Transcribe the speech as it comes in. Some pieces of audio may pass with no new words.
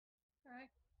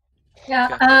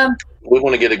Yeah. Okay. We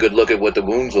want to get a good look at what the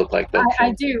wounds look like, though.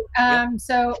 I do. Yep.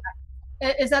 So,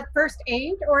 is that first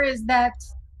aid or is that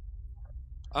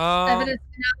evidence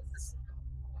analysis?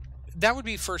 That would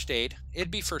be first aid.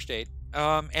 It'd be first aid.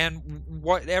 And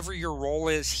whatever your role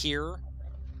is here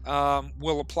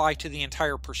will apply to the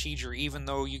entire procedure, even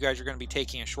though you guys are going to be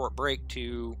taking a short break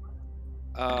to,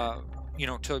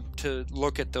 to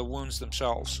look at the wounds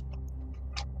themselves.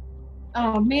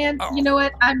 Oh man, you know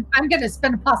what? I'm going to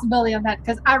spend a possibility on that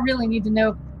because I really need to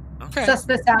know. Okay. Suss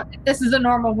this out. If this is a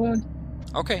normal wound.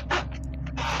 Okay.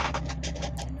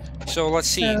 So let's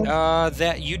see.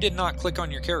 That you did not click on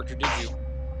your character, did you?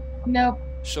 Nope.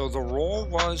 So the roll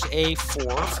was a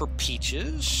 4 for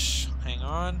Peaches. Hang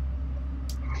on.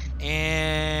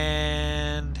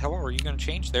 And hello, are you going to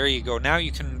change? There you go. Now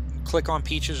you can click on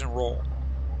Peaches and roll.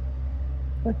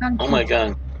 Oh my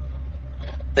god.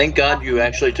 Thank God you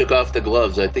actually took off the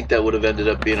gloves. I think that would have ended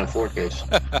up being a 4 case.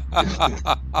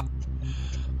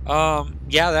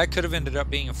 Yeah, that could have ended up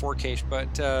being a 4 case, but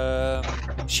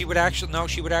she would actually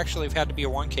have had to be a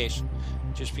 1 case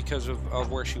just because of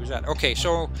where she was at. Okay,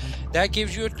 so that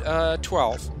gives you a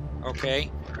 12, okay,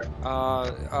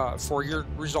 for your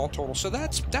result total. So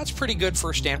that's pretty good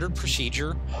for a standard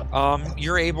procedure.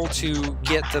 You're able to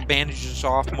get the bandages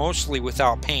off mostly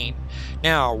without pain.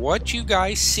 Now, what you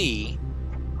guys see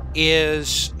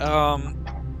is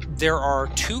there are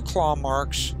 2 claw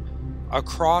marks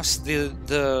across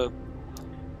the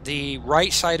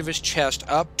right side of his chest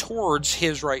up towards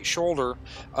his right shoulder,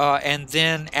 and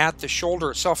then at the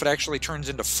shoulder itself it actually turns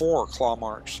into 4 claw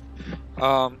marks,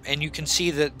 and you can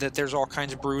see that there's all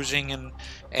kinds of bruising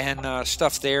and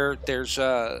stuff there. There's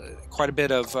quite a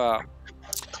bit of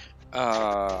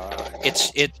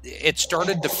it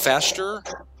started to fester,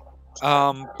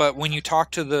 but when you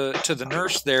talk to the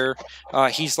nurse there,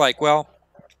 he's like, well,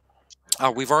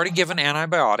 we've already given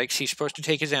antibiotics. He's supposed to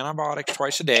take his antibiotics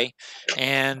twice a day,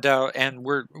 and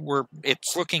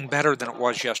it's looking better than it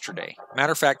was yesterday.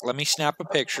 Matter of fact, let me snap a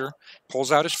picture.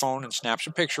 Pulls out his phone and snaps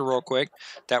a picture real quick.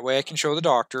 That way I can show the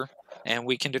doctor, and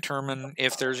we can determine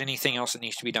if there's anything else that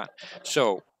needs to be done.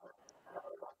 So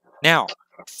now,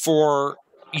 for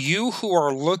you who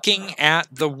are looking at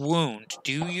the wound,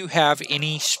 do you have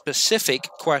any specific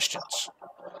questions?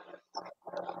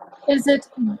 Is it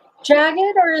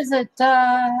jagged or is it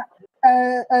a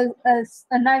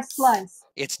nice slice?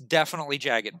 It's definitely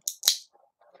jagged.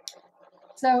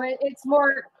 So it's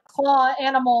more claw,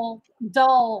 animal,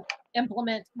 dull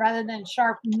implement rather than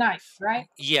sharp knife, right?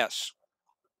 Yes.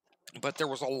 But there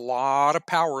was a lot of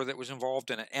power that was involved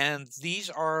in it. And these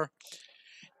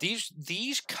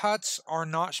cuts are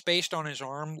not spaced on his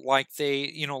arm like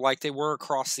they were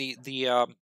across the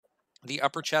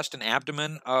upper chest and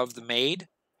abdomen of the maid.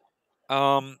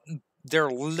 They're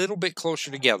a little bit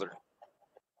closer together.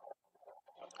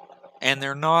 And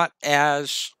they're not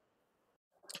as...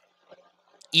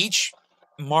 Each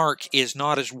mark is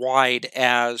not as wide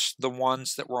as the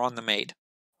ones that were on the maid.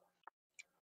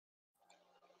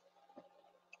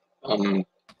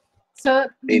 So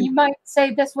you might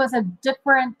say this was a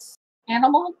different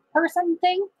animal person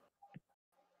thing?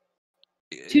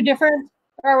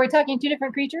 Are we talking 2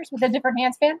 different creatures with a different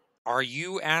handspan? Are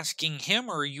you asking him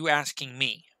or are you asking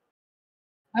me?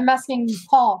 I'm asking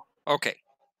Paul. Okay.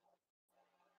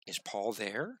 Is Paul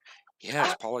there?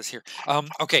 Yes, Paul is here.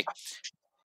 Okay.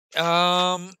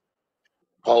 Paul's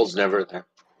never there.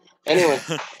 Anyway.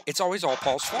 It's always all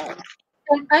Paul's fault.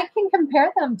 And I can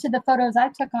compare them to the photos I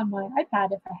took on my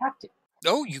iPad if I have to.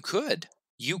 Oh, you could.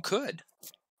 You could.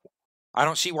 I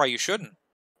don't see why you shouldn't.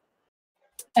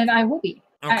 And I will be.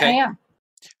 Okay. I am.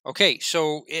 Okay,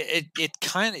 so it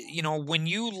kind of, when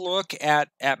you look at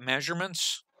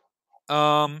measurements,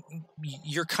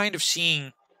 you're kind of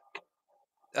seeing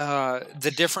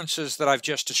the differences that I've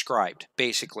just described,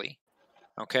 basically.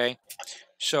 Okay,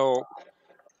 so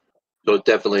it's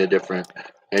definitely a different.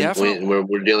 And definitely.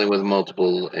 we're dealing with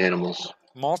multiple animals.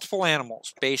 Multiple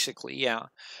animals, basically, yeah.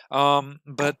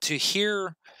 But to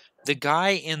hear the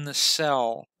guy in the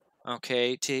cell,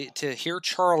 okay, to hear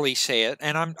Charlie say it,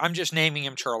 and I'm just naming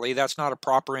him Charlie. That's not a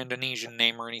proper Indonesian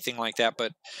name or anything like that,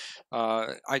 but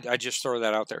I just throw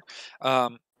that out there.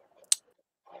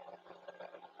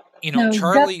 No,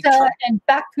 Charlie and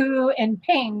Baku and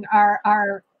Ping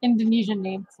are Indonesian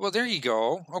names. Well, there you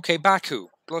go. Okay, Baku.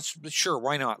 Sure,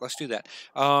 why not? Let's do that.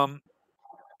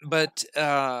 But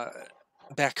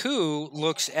Baku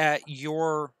looks at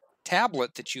your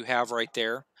tablet that you have right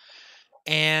there,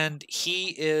 and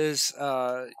he is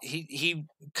he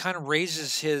kind of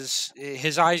raises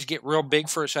his eyes, get real big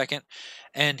for a second,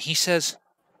 and he says,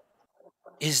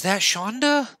 "Is that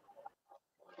Shonda?"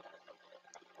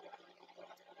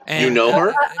 And, you know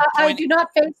her? I do not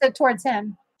face it towards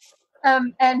him.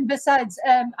 And besides,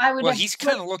 I would. Well, he's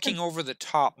kind of looking over the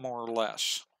top, more or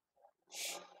less.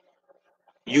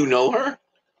 You know her?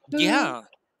 Yeah,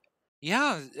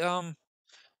 yeah.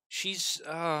 She's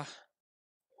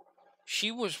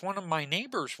she was one of my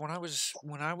neighbors when I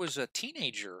was a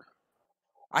teenager.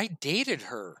 I dated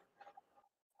her.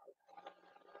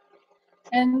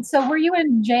 And so, were you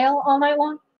in jail all night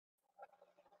long?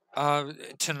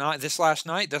 This last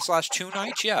 2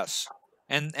 nights, yes.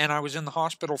 And I was in the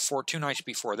hospital for 2 nights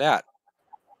before that.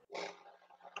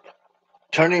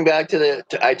 Turning back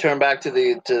I turn back to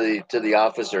the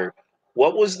officer.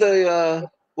 What was the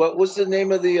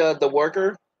name of the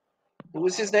worker? What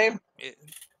was his name?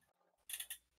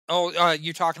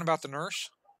 You talking about the nurse?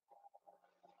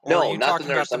 No, not the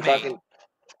nurse.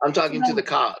 I'm talking to the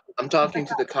cop. I'm talking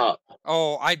to the cop.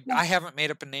 Oh, I haven't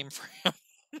made up a name for him.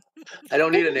 I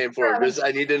don't need a name for him.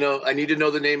 I need to know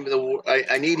the name of the.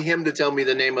 I need him to tell me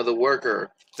the name of the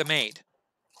worker. The maid.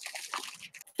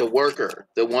 The worker,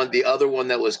 the other one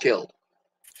that was killed.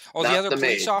 Oh, the other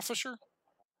police officer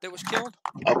that was killed.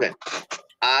 Okay,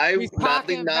 He's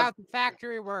talking about the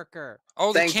factory worker.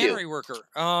 Oh, the cannery worker.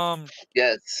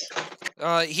 Yes.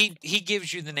 He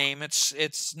gives you the name.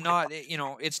 It's not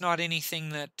it's not anything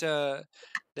that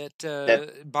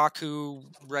Baku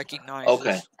recognizes.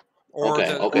 Okay. Or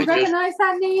You recognize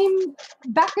that name,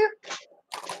 Baku?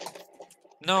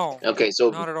 No. Okay, so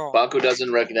not at all. Baku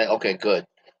doesn't recognize. Okay, good.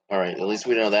 All right, at least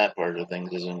we know that part of the thing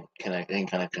doesn't connect any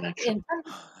kind of connection.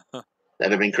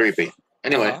 That'd have been creepy.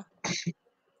 Anyway.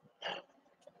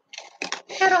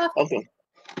 Head off.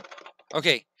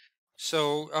 Okay.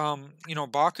 So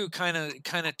Baku kind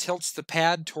of tilts the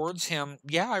pad towards him.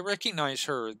 Yeah, I recognize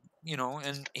her.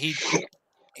 And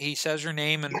he says her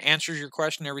name and answers your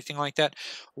question, everything like that.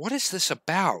 What is this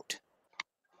about?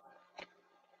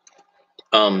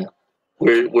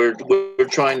 We're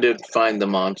trying to find the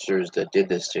monsters that did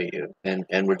this to you,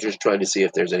 and we're just trying to see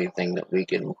if there's anything that we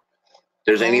can.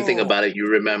 There's anything about it you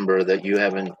remember that you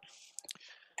haven't.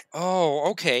 Oh,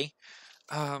 okay.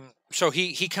 So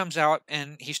he comes out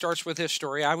and he starts with his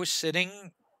story. I was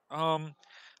sitting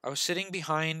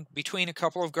between a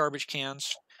couple of garbage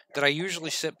cans that I usually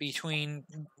sit between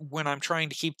when I'm trying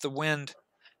to keep the wind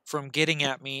from getting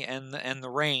at me and the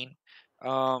rain.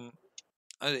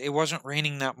 It wasn't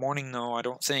raining that morning though, I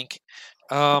don't think.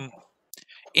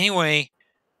 Anyway,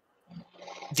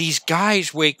 these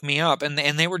guys wake me up, and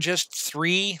they were just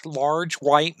 3 large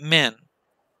white men,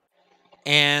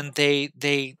 and they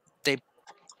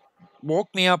woke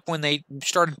me up when they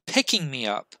started picking me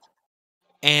up,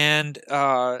 and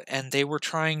they were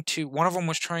trying to. One of them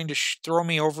was trying to throw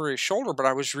me over his shoulder, but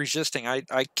I was resisting.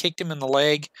 I kicked him in the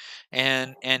leg,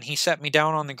 and he set me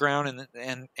down on the ground,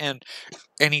 and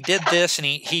he did this, and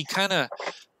he kind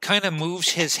of moves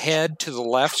his head to the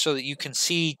left so that you can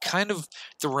see kind of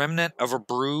the remnant of a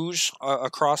bruise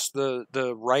across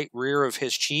the right rear of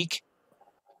his cheek,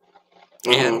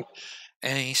 and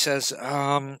he says,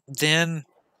 then.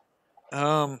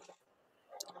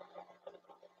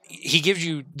 He gives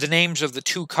you the names of the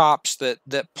 2 cops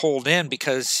that pulled in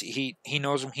because he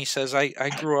knows them. He says, I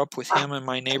grew up with him in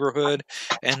my neighborhood,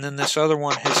 and then this other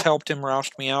one has helped him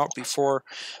roust me out before.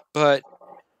 But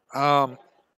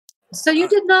so you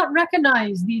did not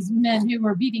recognize these men who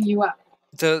were beating you up?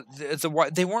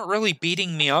 They weren't really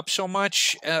beating me up so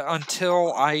much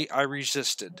until I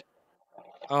resisted.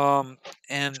 And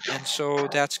so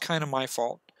that's kind of my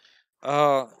fault.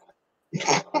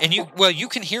 And you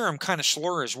can hear him kind of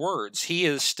slur his words. He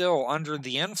is still under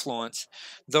the influence,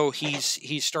 though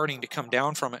he's starting to come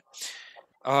down from it.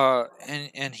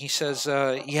 And he says,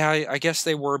 yeah, I guess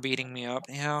they were beating me up.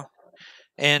 Yeah.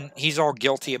 And he's all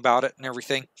guilty about it and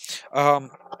everything.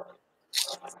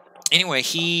 Anyway,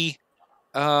 he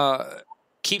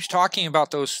keeps talking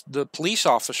about the police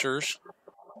officers,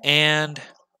 and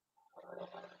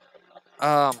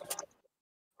I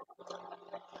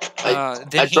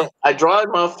draw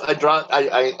him off. I'm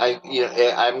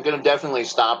gonna definitely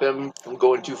stop him from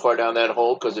going too far down that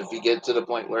hole, because if he gets to the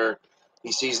point where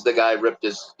he sees the guy ripped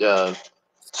his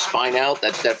spine out,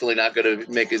 that's definitely not gonna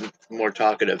make him more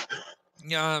talkative.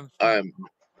 Yeah.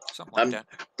 Something like that.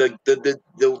 The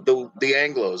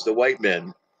Anglos, the white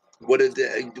men. What did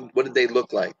they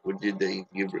look like? What did they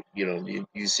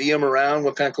you see them around?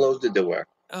 What kind of clothes did they wear?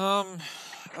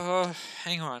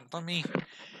 Hang on.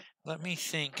 Let me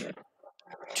think.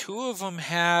 2 of them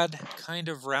had kind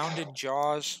of rounded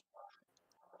jaws,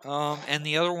 and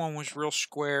the other one was real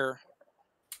square.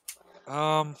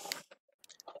 The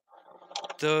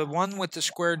one with the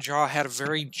square jaw had a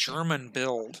very German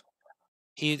build.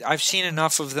 I've seen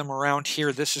enough of them around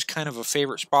here. This is kind of a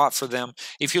favorite spot for them.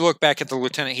 If you look back at the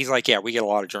lieutenant, he's like, yeah, we get a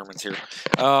lot of Germans here.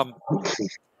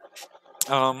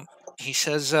 He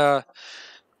says, I'm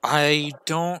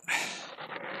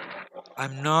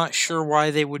not sure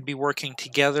why they would be working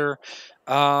together.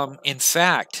 In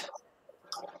fact,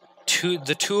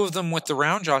 the two of them with the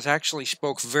round jaws actually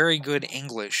spoke very good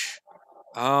English.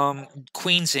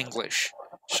 Queen's English.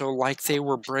 So like they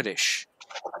were British.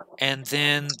 And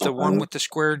then the one with the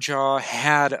square jaw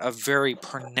had a very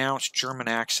pronounced German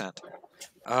accent.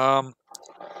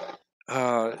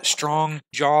 Strong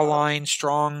jawline,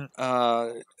 strong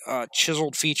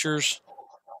chiseled features.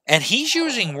 And he's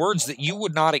using words that you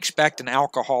would not expect an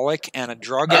alcoholic and a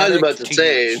drug addict to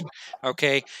use.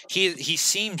 Okay, he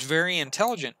seems very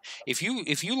intelligent. If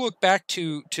you look back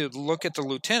to look at the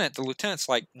lieutenant's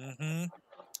like,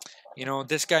 you know,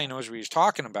 this guy knows what he's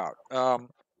talking about.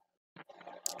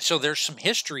 So there's some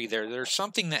history there. There's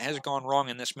something that has gone wrong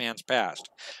in this man's past,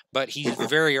 but he's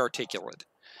very articulate.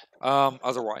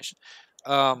 Otherwise,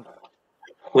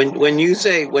 when you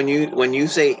say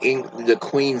the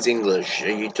Queen's English,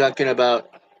 are you talking about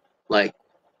like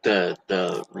the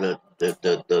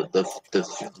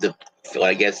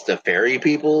I guess the fairy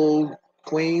people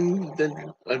Queen?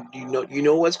 Then you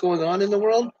know what's going on in the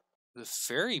world? The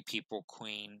fairy people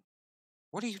Queen.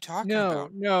 What are you talking No,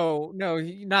 about? no,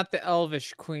 not the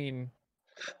elvish queen.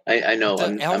 I know.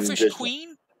 The elfish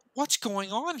queen? What's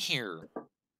going on here?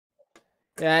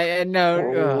 Yeah, no.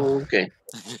 Okay.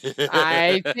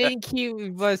 I think he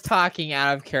was talking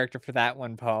out of character for that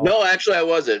one, Paul. No, actually, I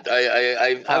wasn't.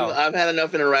 I've had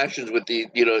enough interactions with the.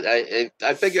 You know,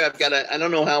 I figure I've got. I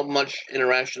don't know how much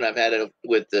interaction I've had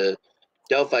with the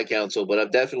Delphi Council, but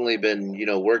I've definitely been, you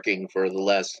know, working for the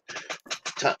last.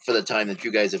 For the time that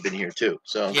you guys have been here too,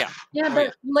 so yeah,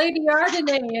 but Lady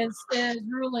Ardenay is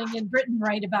ruling in Britain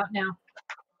right about now.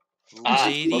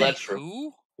 Well, that's true.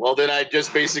 Who? Well, then I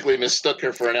just basically mistook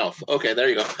her for an elf. Okay, there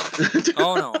you go.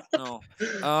 Oh no.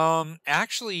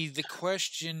 Actually, the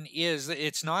question is,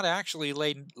 it's not actually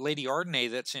Lady Ardenay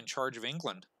that's in charge of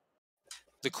England.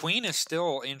 The Queen is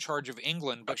still in charge of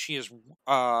England, but she is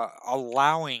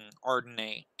allowing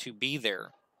Ardenay to be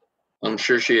there. I'm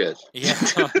sure she is. Yeah.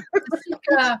 To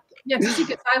seek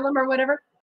asylum or whatever.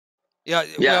 Yeah.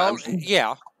 Well,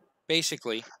 yeah.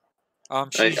 Basically,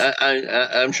 I'm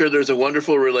sure there's a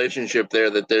wonderful relationship there.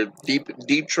 That there's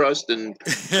deep trust and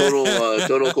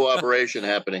total cooperation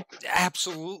happening.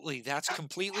 Absolutely, that's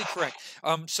completely correct.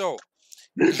 So.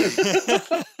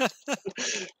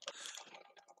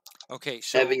 Okay,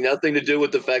 so having nothing to do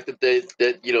with the fact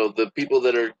that you know the people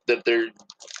that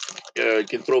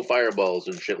can throw fireballs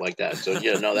and shit like that. So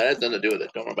yeah, no, that has nothing to do with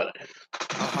it. Don't worry about it.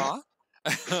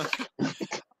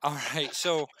 All right,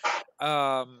 so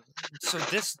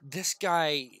this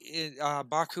guy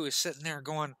Baku is sitting there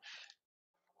going,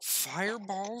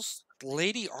 fireballs,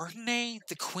 Lady Ardenay,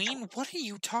 the Queen. What are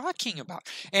you talking about?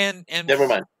 And never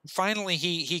mind. Finally,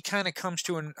 he kind of comes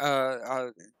to an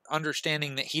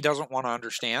understanding that he doesn't want to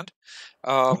understand.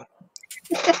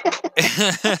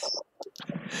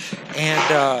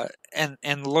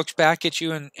 And looks back at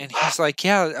you and he's like,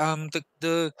 yeah,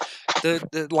 the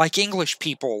like English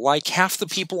people, like half the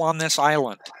people on this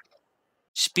island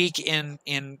speak in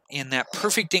that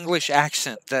perfect English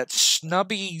accent, that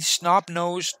snubby,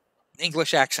 snub-nosed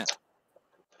English accent.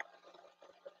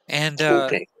 And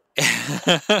okay.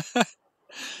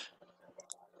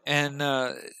 And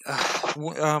all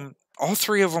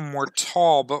three of them were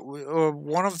tall, but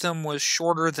one of them was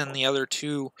shorter than the other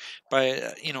two by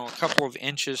a couple of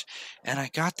inches. And I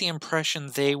got the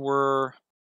impression they were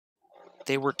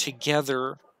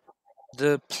together.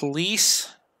 The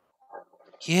police,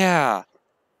 yeah,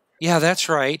 that's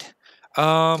right.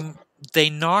 They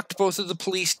knocked both of the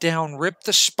police down, ripped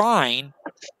the spine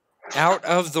out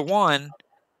of the one.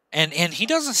 And he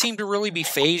doesn't seem to really be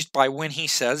fazed by when he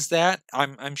says that.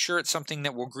 I'm sure it's something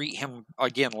that will greet him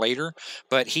again later.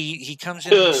 But he comes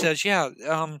in and says, yeah,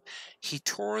 he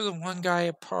tore the one guy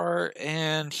apart,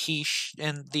 and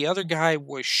and the other guy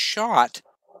was shot.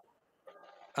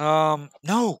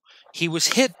 No, he was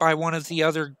hit by one of the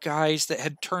other guys that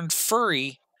had turned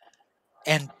furry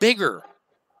and bigger.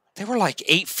 They were like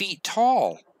 8 feet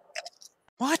tall.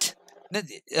 What?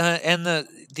 And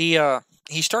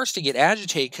he starts to get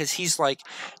agitated because he's like,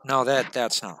 no,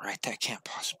 that's not right. That can't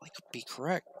possibly be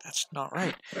correct. That's not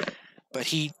right.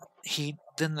 But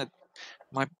then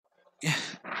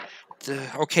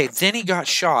then he got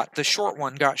shot. The short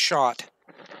one got shot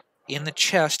in the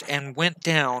chest and went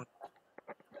down.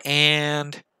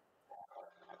 And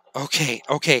okay.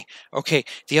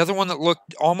 The other one that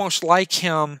looked almost like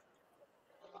him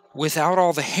without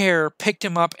all the hair, picked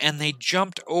him up, and they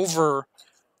jumped over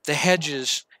the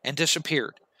hedges and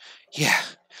disappeared. Yeah.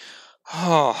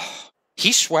 Oh,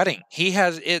 he's sweating.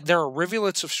 There are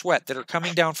rivulets of sweat that are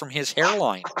coming down from his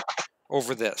hairline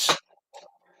over this.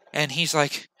 And he's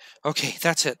like, okay,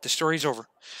 that's it. The story's over.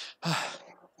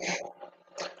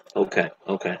 Okay.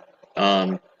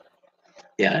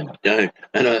 Yeah,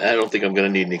 I don't think I'm going to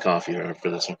need any coffee for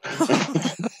this one.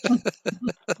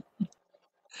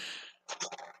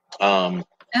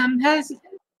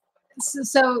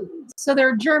 So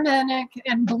they're Germanic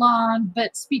and blonde,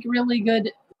 but speak really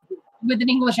good with an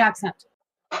English accent.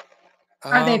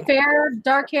 Are they fair,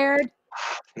 dark-haired?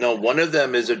 No, one of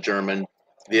them is a German.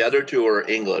 The other two are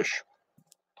English.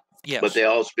 Yes. But they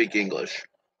all speak English.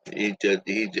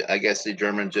 I guess the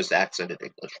German just accented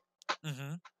English.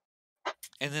 Mm-hmm.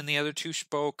 And then the other two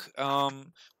spoke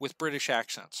with British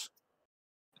accents.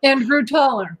 And grew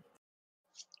taller.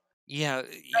 Yeah,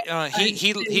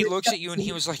 he looks at you and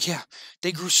he was like, yeah,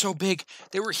 they grew so big.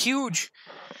 They were huge.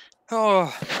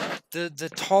 Oh,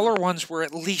 the taller ones were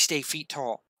at least 8 feet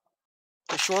tall.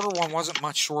 The shorter one wasn't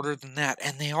much shorter than that,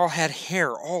 and they all had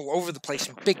hair all over the place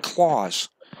and big claws.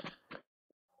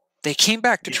 They came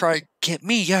back to try to get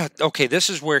me. Yeah, okay, this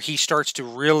is where he starts to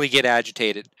really get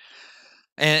agitated.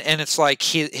 And it's like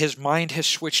his mind has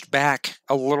switched back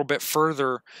a little bit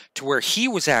further to where he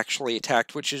was actually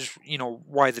attacked, which is,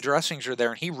 why the dressings are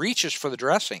there. And he reaches for the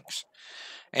dressings.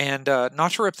 And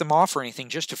not to rip them off or anything,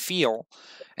 just to feel.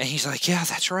 And he's like, yeah,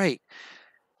 that's right.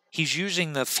 He's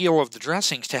using the feel of the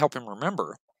dressings to help him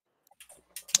remember.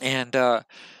 And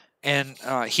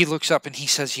he looks up and he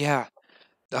says, yeah,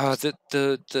 the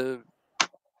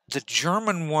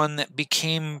German one that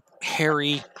became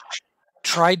hairy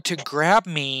tried to grab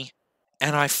me,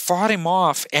 and I fought him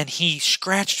off, and he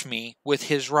scratched me with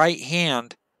his right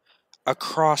hand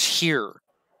across here.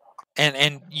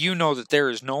 And you know that there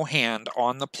is no hand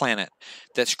on the planet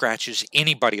that scratches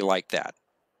anybody like that.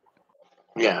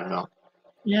 Yeah, no.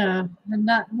 Yeah, and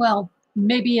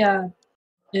maybe a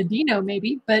dino,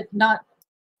 maybe, but not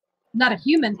a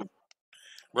human.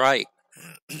 Right.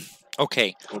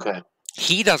 Okay. Okay.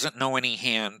 He doesn't know any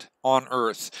hand on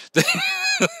Earth.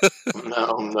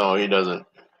 No, he doesn't.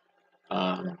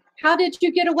 How did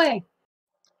you get away?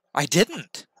 I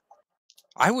didn't.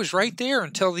 I was right there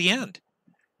until the end.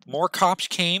 More cops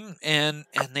came and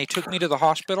they took me to the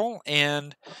hospital,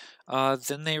 and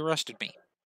then they arrested me.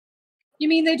 You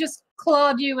mean they just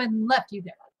clawed you and left you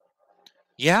there?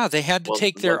 Yeah, they had to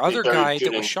take their other guy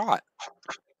that was shot.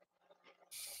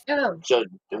 Oh. So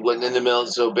when in the middle,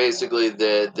 so basically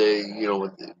the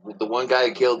one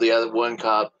guy killed the other one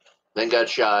cop, then got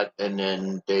shot, and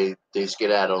then they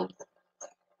skedaddled,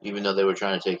 even though they were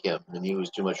trying to take him, and he was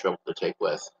too much trouble to take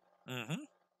with. Mm-hmm.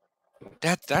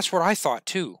 That's what I thought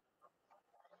too.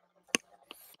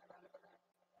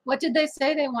 What did they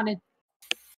say they wanted?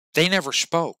 They never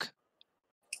spoke.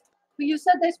 Well, you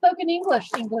said they spoke in English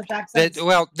accents. They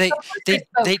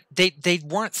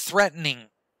weren't threatening.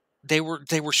 They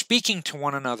were speaking to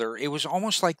one another. It was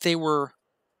almost like they were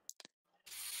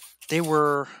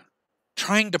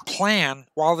trying to plan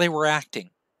while they were acting,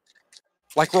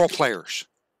 like role players.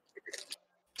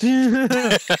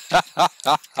 I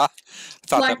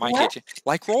thought that might get you.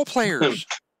 Like role players.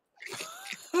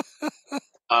 You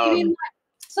mean like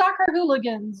soccer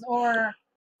hooligans or?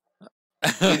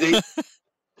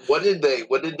 What did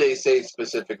they say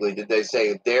specifically? Did they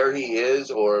say there he is,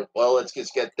 or well, let's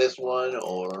just get this one,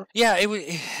 or? Yeah,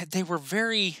 they were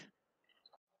very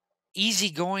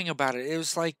easygoing about it. It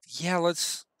was like,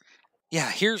 here's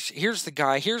the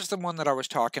guy. Here's the one that I was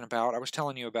talking about. I was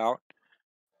telling you about.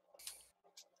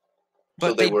 But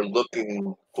so they were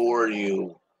looking for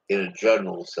you in a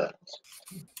general sense.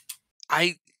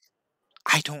 I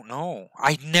don't know.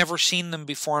 I'd never seen them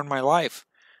before in my life.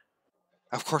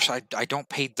 Of course, I don't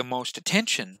pay the most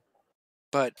attention,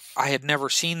 but I had never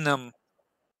seen them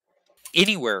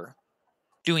anywhere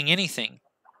doing anything.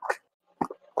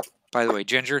 By the way,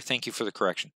 Ginger, thank you for the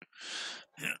correction.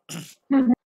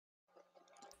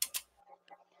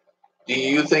 Do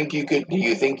you think you could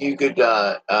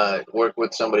work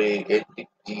with somebody?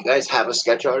 Do you guys have a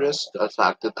sketch artist?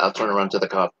 I'll turn around to the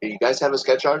cop. Do you guys have a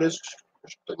sketch artist or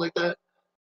something like that?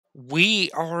 We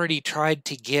already tried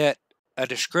to get a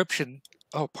description,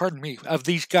 of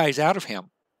these guys out of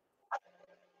him.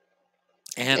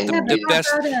 And the best,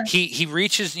 he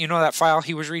reaches, that file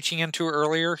he was reaching into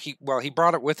earlier, he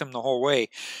brought it with him the whole way,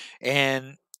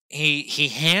 and he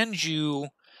hands you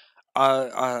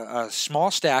a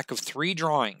small stack of 3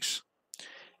 drawings,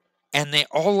 and they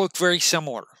all look very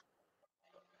similar.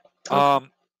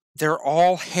 They're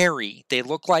all hairy. They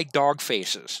look like dog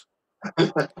faces.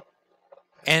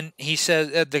 And he says,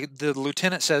 the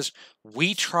lieutenant says,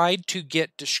 we tried to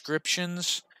get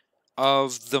descriptions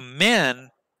of the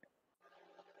men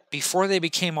before they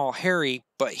became all hairy,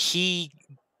 but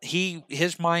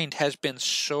his mind has been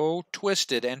so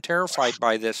twisted and terrified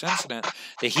by this incident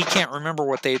that he can't remember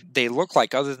what they look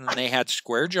like, other than they had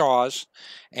square jaws,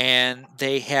 and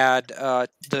they had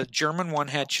the German one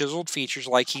had chiseled features,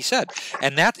 like he said.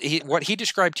 And what he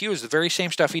described to you is the very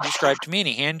same stuff he described to me, and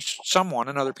he hands someone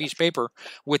another piece of paper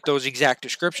with those exact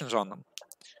descriptions on them.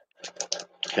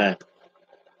 Okay.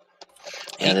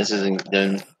 Yeah, this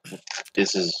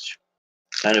is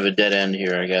kind of a dead end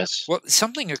here, I guess. Well,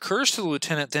 something occurs to the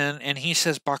lieutenant then, and he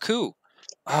says, Baku,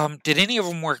 did any of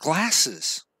them wear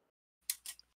glasses?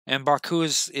 And Baku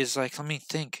is like, let me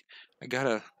think. I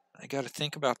gotta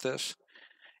think about this.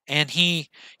 And he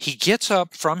gets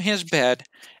up from his bed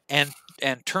and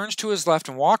turns to his left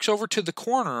and walks over to the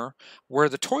corner where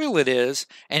the toilet is,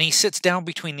 and he sits down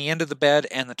between the end of the bed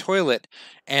and the toilet,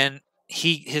 and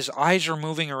his eyes are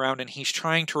moving around, and he's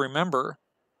trying to remember.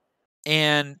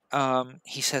 And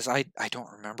he says, I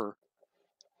don't remember.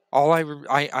 All I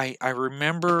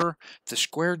remember the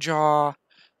square jaw,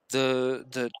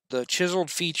 the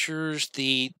chiseled features,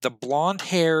 the blonde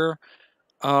hair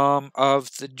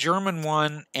of the German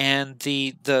one, and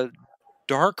the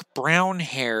dark brown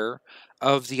hair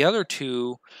of the other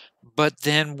two. But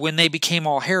then when they became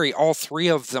all hairy, all three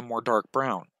of them were dark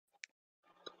brown.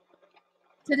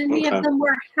 Did any of them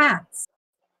wear hats?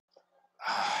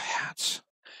 Hats.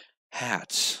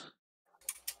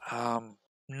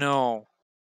 No,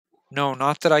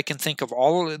 not that I can think of.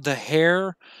 All of the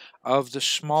hair of the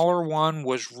smaller one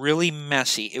was really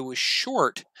messy. It was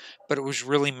short, but it was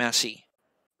really messy.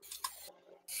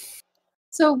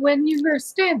 So when you were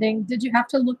standing, did you have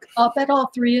to look up at all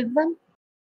three of them?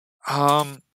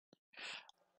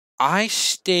 I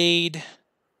stayed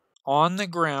on the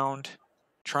ground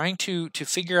trying to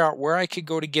figure out where I could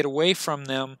go to get away from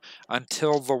them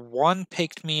until the one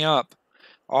picked me up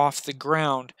off the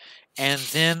ground, and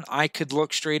then I could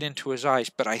look straight into his eyes.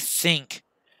 But I think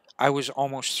I was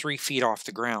almost 3 feet off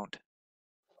the ground.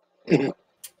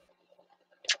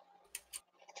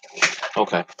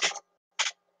 Okay.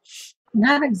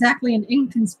 Not exactly an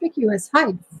inconspicuous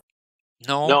height.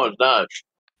 No, it's not.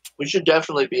 We should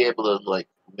definitely be able to, like,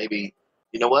 maybe,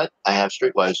 you know what? I have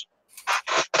Streetwise.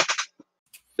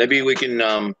 Maybe we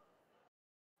can,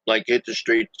 like, hit the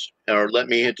streets, or let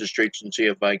me hit the streets and see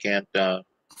if I can't,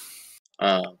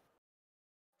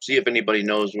 see if anybody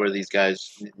knows where these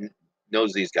guys,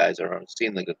 or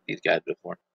seen these guys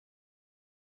before.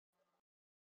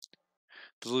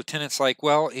 The lieutenant's like,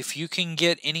 well, if you can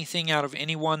get anything out of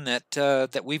anyone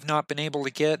that we've not been able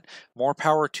to get, more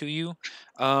power to you.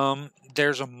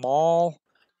 There's a mall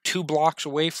 2 blocks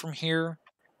away from here.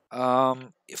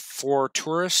 For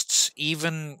tourists,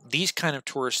 even these kind of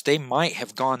tourists, they might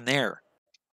have gone there.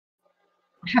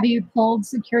 Have you pulled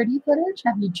security footage?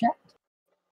 Have you checked?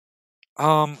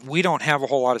 We don't have a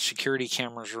whole lot of security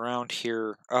cameras around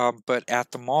here, but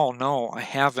at the mall, no, I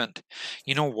haven't.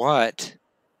 You know what?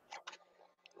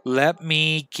 Let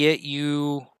me get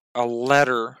you a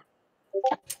letter,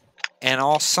 and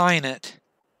I'll sign it,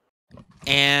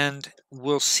 and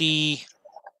we'll see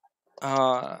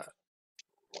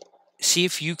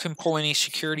if you can pull any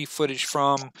security footage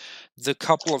from the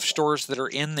couple of stores that are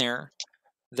in there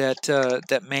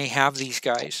that may have these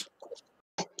guys.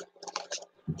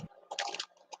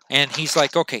 And he's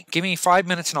like, okay, give me 5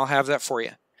 minutes and I'll have that for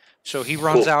you. So he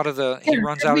runs out of the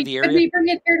area. Could we bring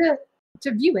it here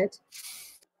to view it?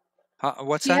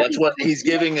 What's that? That's what he's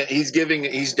giving. He's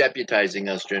deputizing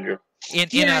us, Ginger. In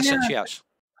essence, yes.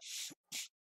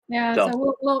 Yeah.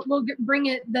 So we'll bring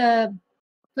the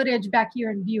footage back here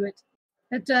and view it.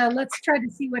 But let's try to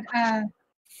see what our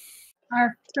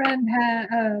friend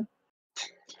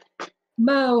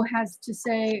Mo has to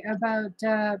say about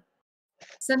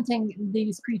scenting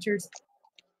these creatures.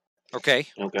 Okay.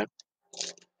 Okay.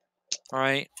 All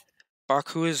right.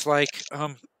 Baku is like,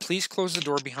 please close the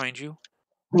door behind you.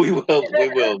 We will. Don't worry.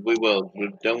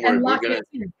 We're gonna.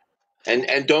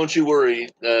 And don't you worry,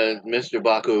 Mr.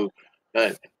 Baku.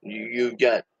 You've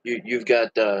got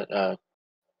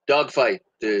Dogfight,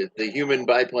 the human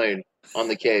biplane on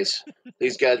the case.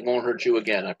 These guys won't hurt you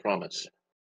again, I promise.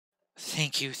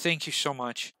 Thank you so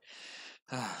much.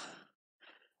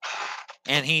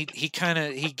 And he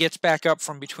gets back up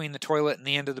from between the toilet and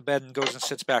the end of the bed and goes and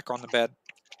sits back on the bed.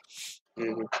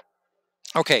 Mm-hmm.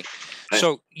 Okay,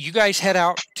 so you guys head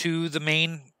out to the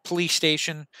main police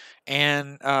station,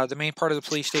 and the main part of the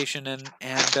police station, and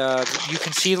you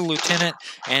can see the lieutenant,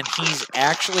 and he's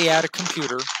actually at a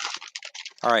computer.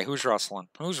 All right, who's rustling?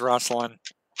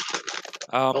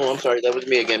 Oh, I'm sorry. That was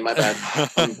me again. My bad.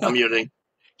 I'm muting.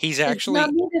 He's It's actually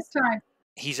not me this time.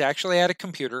 he's actually at a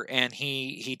computer, and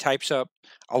he types up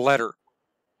a letter.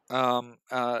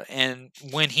 And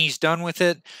when he's done with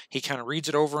it, he kind of reads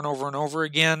it over and over and over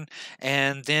again,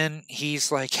 and then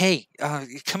he's like, "Hey,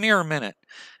 come here a minute,"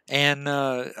 and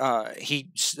he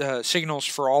signals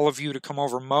for all of you to come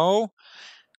over. Mo,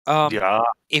 Yeah.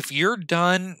 if you're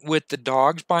done with the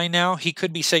dogs by now, he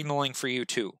could be signaling for you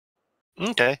too.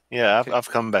 Okay. Yeah, I've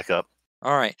come back up.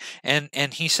 All right,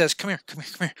 and he says, "Come here, come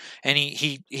here, come here," and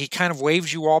he kind of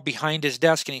waves you all behind his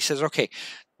desk, and he says, "Okay,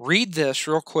 read this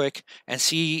real quick and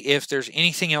see if there's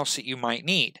anything else that you might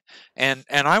need." And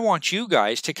I want you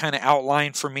guys to kind of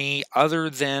outline for me, other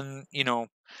than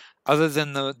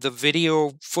the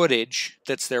video footage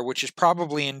that's there, which is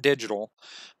probably in digital,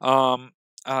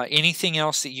 anything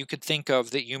else that you could think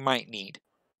of that you might need.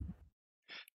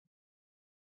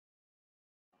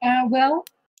 Well,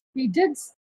 he did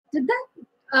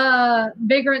that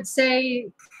vagrant say,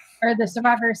 or the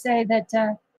survivor say, that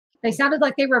they sounded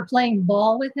like they were playing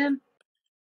ball with him?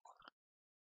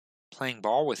 Playing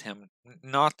ball with him?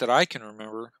 Not that I can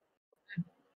remember.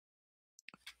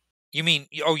 You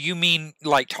mean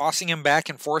like tossing him back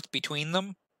and forth between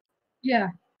them?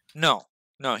 Yeah. No,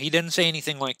 he didn't say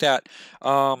anything like that.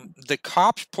 The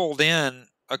cops pulled in,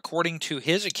 according to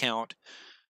his account,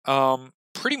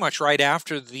 pretty much right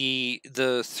after the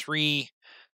three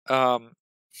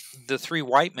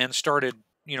white men started,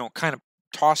 kind of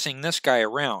tossing this guy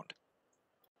around.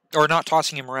 Or not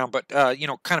tossing him around, but,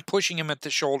 kind of pushing him at the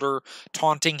shoulder,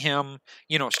 taunting him,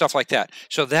 stuff like that.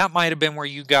 So that might have been where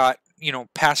you got,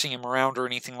 passing him around or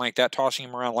anything like that, tossing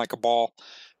him around like a ball.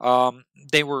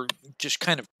 They were just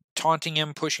kind of taunting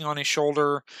him, pushing on his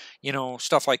shoulder,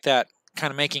 stuff like that,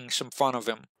 kind of making some fun of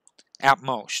him at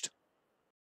most.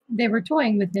 They were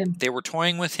toying with him. They were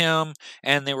toying with him,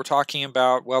 and they were talking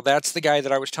about, well, that's the guy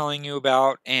that I was telling you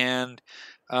about, and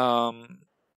then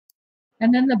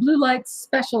the blue lights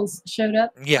specials showed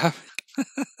up. Yeah.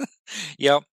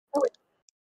 Yep.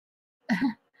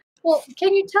 Well,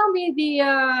 can you tell me the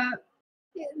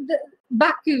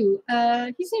Baku?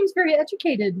 He seems very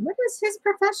educated. What is his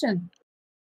profession?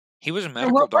 He was a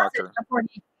medical doctor before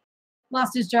he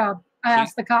lost his job. I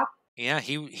asked the cop. Yeah,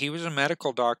 he was a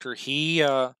medical doctor. He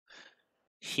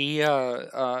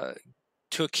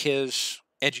took his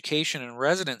education and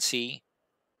residency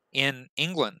in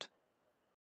England.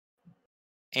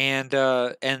 And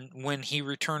when he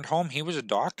returned home, he was a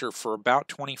doctor for about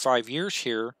 25 years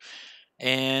here.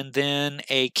 And then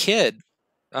a kid,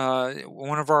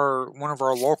 one of our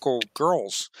local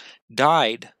girls,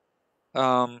 died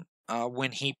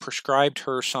when he prescribed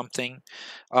her something.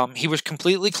 He was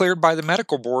completely cleared by the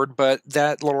medical board, but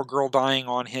that little girl dying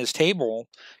on his table,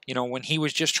 when he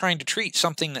was just trying to treat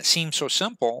something that seemed so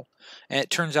simple, and it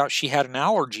turns out she had an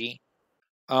allergy,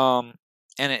 and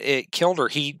it killed her.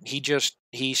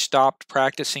 He stopped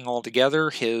practicing altogether.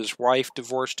 His wife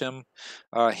divorced him.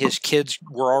 His kids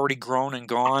were already grown and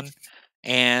gone.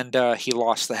 And he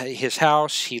lost his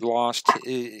house. He lost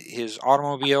his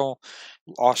automobile,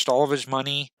 lost all of his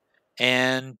money,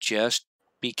 and just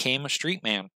became a street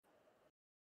man.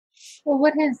 Well,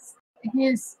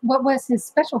 what was his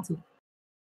specialty?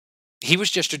 He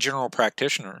was just a general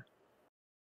practitioner.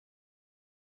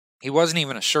 He wasn't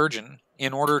even a surgeon.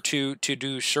 In order to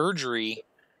do surgery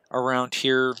around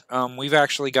here, we've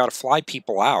actually got to fly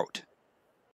people out.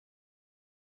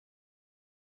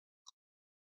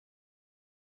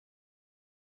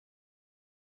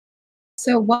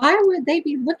 So why would they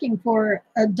be looking for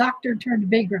a doctor turned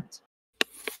vagrant?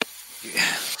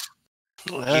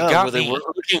 Well,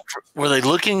 were they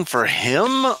looking for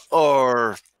him,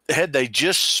 or had they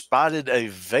just spotted a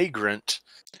vagrant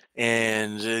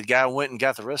and the guy went and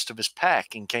got the rest of his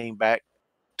pack and came back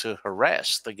to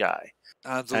harass the guy?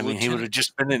 He would have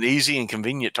just been an easy and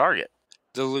convenient target.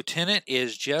 The lieutenant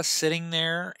is just sitting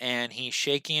there, and he's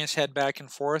shaking his head back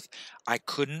and forth. I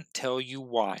couldn't tell you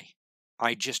why.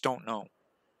 I just don't know.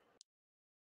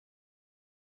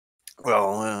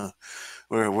 Well,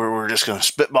 we're just going to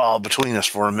spitball between us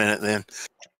for a minute then.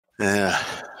 Yeah.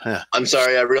 I'm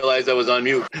sorry, I realized I was on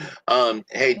mute.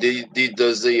 Hey,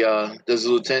 does the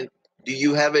lieutenant? Do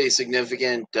you have a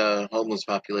significant homeless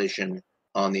population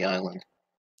on the island?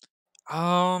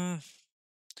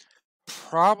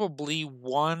 Probably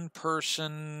one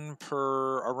person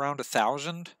per around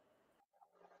 1,000.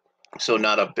 So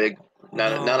not a big,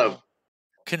 not a.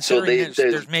 Considering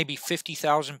there's maybe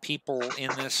 50,000 people in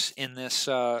this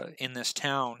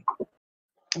town.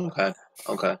 Okay.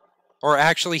 Or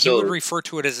actually, he would refer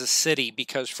to it as a city,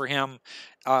 because for him,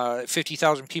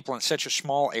 50,000 people in such a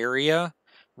small area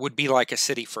would be like a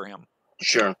city for him.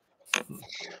 Sure.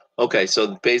 Okay,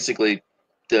 so basically,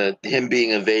 him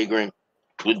being a vagrant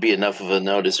would be enough of a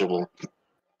noticeable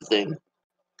thing.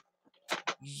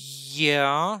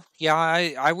 Yeah,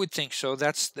 I would think so.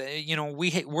 That's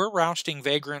we're rousting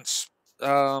vagrants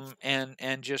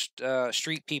and just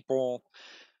street people.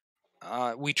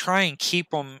 We try and keep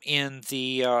them in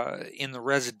the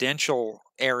residential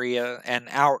area and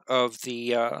out of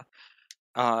the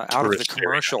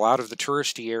commercial, out of the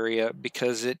touristy area,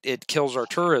 because it kills our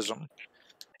tourism.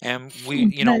 And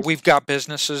we've got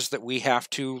businesses that we have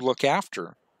to look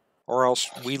after, or else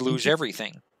we lose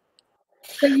everything.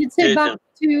 So you'd say Baku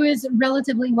is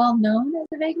relatively well known as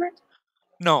a vagrant?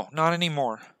 No, not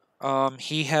anymore.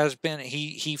 He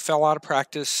fell out of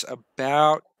practice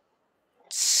about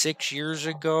 6 years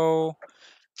ago,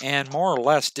 and more or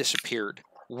less disappeared.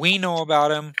 We know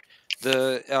about him.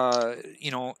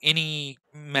 Any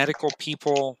medical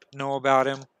people know about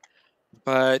him,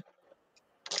 but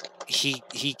he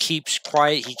keeps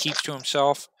quiet. He keeps to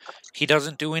himself. He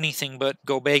doesn't do anything but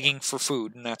go begging for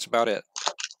food, and that's about it.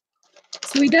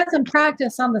 So he doesn't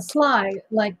practice on the sly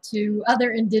like to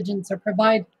other indigents or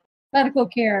provide medical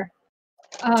care.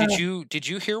 Did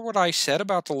you hear what I said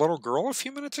about the little girl a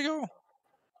few minutes ago?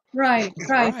 Right.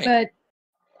 But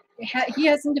he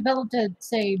hasn't developed a,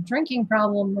 say, drinking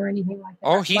problem or anything like that.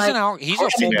 Oh, he's a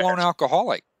full-blown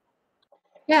alcoholic.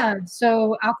 Yeah,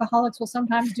 so alcoholics will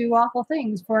sometimes do awful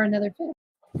things for another fish.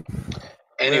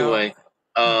 Anyway,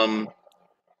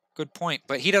 good point,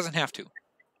 but he doesn't have to.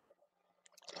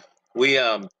 We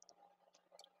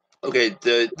okay,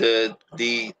 the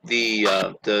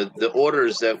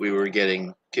orders that we were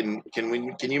getting, can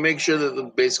you make sure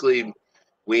that basically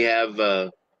we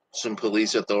have some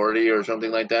police authority or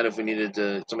something like that if we needed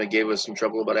to, somebody gave us some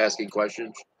trouble about asking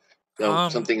questions? So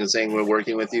something is saying we're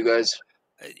working with you guys.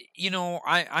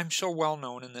 I'm so well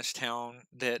known in this town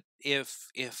that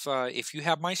if you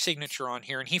have my signature on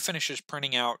here, and he finishes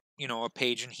printing out a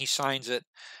page and he signs it,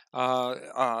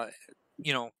 but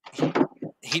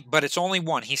it's only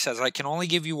one. He says, I can only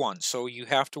give you one, so you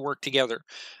have to work together.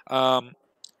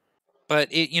 But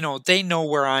they know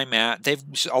where I'm at.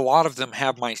 A lot of them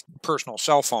have my personal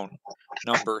cell phone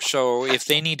number, so if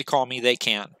they need to call me, they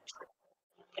can.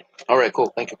 All right,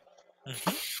 cool. Thank you.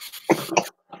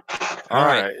 All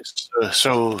right.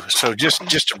 So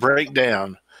just to break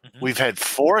down, we've had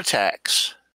 4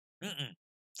 attacks.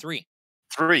 3.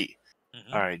 3.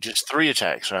 All right, just 3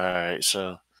 attacks. All right,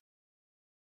 so.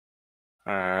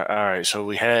 All right. So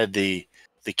we had the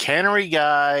cannery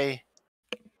guy.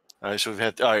 All right, so we've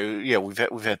had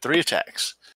we've had 3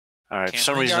 attacks. All right, for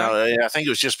some reason I think it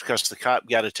was just because the cop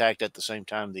got attacked at the same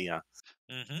time the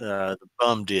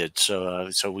bum did. So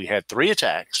we had 3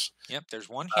 attacks. Yep, there's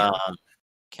one here.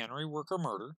 Cannery worker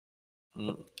murder.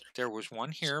 There was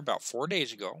one here about 4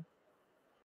 days ago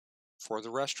for the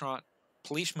restaurant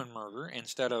policeman murder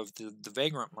instead of the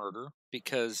vagrant murder,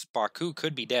 because Baku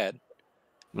could be dead.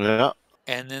 Yeah.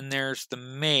 And then there's the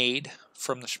maid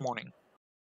from this morning.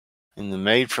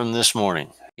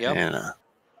 Yep. And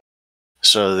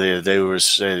so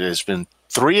there's been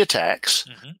 3 attacks.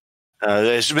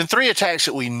 There's been 3 attacks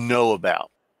that we know about.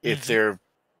 If they're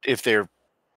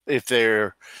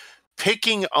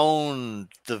picking on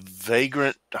the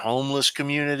vagrant homeless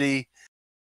community,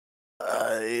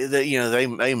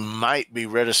 they might be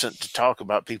reticent to talk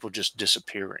about people just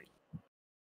disappearing.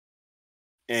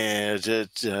 And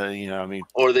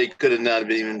or they could have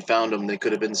not even found them. They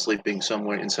could have been sleeping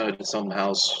somewhere inside some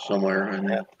house somewhere, and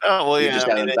just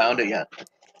haven't found it yet.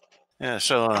 Yeah,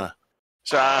 so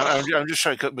I'm just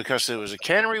trying, because there was a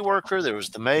cannery worker, there was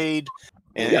the maid,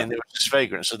 and there was this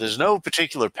vagrant. So there's no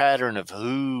particular pattern of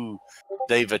who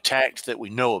they've attacked that we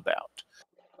know about.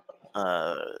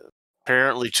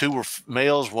 Apparently 2 were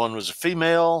males, 1 was a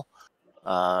female.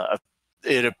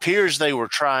 It appears they were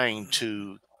trying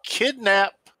to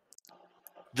kidnap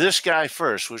this guy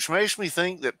first, which makes me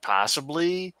think that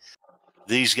possibly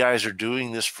these guys are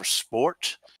doing this for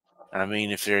sport. I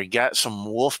mean, if they got some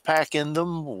wolf pack in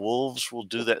them, wolves will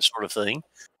do that sort of thing.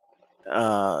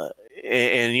 And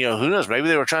who knows? Maybe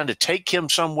they were trying to take him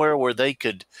somewhere where they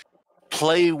could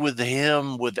play with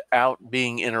him without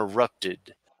being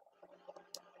interrupted.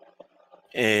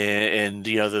 And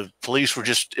the police were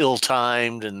just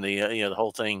ill-timed, and the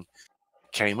whole thing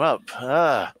came up.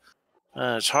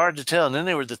 It's hard to tell. And then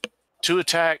there were the 2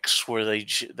 attacks where they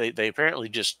apparently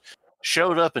just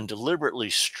showed up and deliberately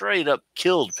straight up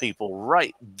killed people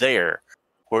right there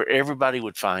where everybody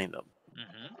would find them.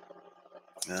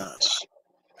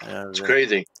 It's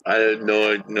crazy. I had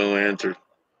no answer.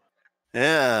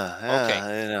 Yeah.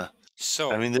 Okay.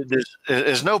 So I mean,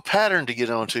 there's no pattern to get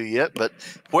onto yet, but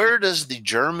where does the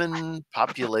German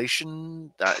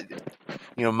population?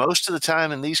 Most of the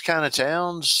time in these kind of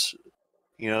towns,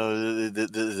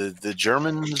 the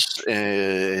Germans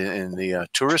and the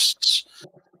tourists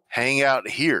hang out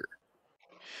here,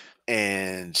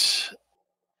 and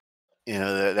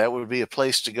that would be a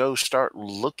place to go start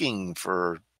looking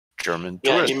for German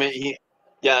tourists.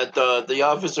 The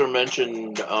officer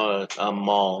mentioned a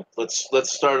mall. Let's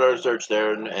start our search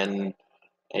there, and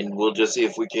we'll just see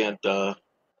if we can't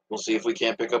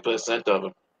pick up a scent of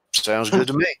him. Sounds good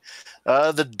to me.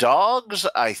 The dogs,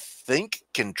 I think,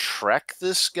 can track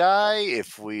this guy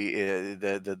if we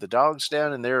the dogs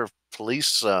down in their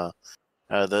police the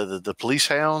police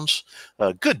hounds.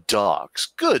 Good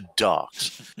dogs.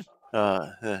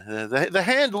 The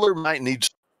handler might need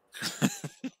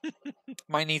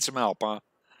some help, huh?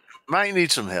 Might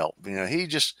need some help. He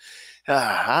just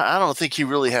I don't think he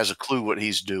really has a clue what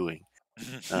he's doing.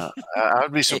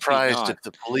 I'd be surprised if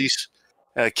the police.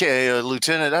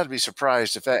 Lieutenant, I'd be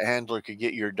surprised if that handler could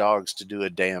get your dogs to do a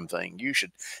damn thing. You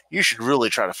should really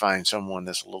try to find someone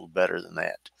that's a little better than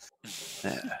that.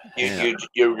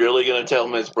 You're really going to tell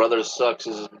him his brother sucks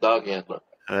as a dog handler?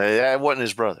 That wasn't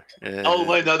his brother. Wait,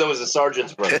 no, that was a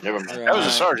sergeant's brother. Never mind. Right. That was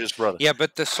a sergeant's brother. Yeah,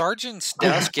 but the sergeant's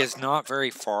desk is not very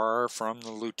far from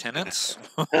the lieutenant's.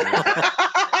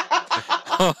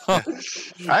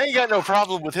 I ain't got no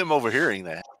problem with him overhearing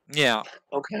that. Yeah.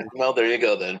 Okay. Well, there you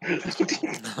go then.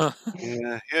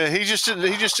 Yeah. He just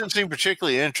didn't seem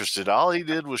particularly interested. All he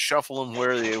did was shuffle them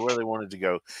where they wanted to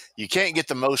go. You can't get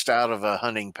the most out of a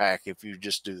hunting pack if you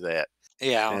just do that.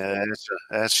 Yeah.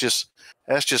 That's just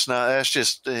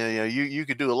you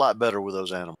could do a lot better with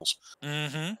those animals.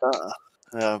 Mm-hmm.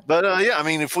 But I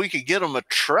mean, if we could get them a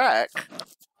track,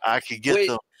 I could get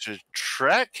them to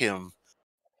track him.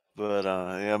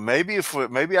 But maybe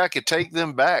I could take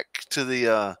them back to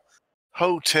the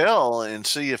hotel and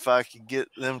see if I could get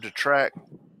them to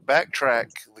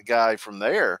backtrack the guy from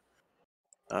there.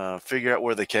 Figure out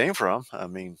where they came from. I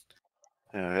mean,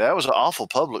 that was an awful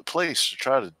public place to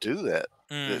try to do that.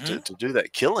 Mm-hmm. To do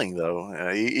that killing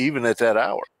though, even at that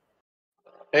hour.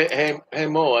 Hey,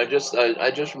 Mo! I just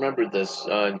remembered this.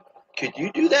 Could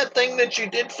you do that thing that you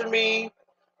did for me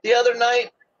the other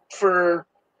night for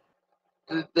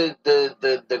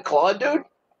the Claude dude?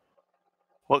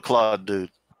 What Claude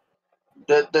dude?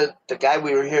 The guy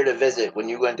we were here to visit when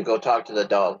you went to go talk to the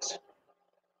dogs.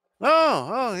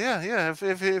 Oh yeah.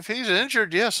 If he's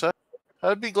injured, yes,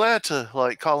 I'd be glad to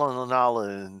call on Lanala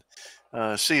and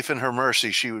see if in her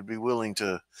mercy she would be willing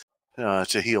to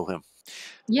heal him.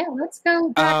 Yeah, let's go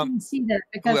back and see that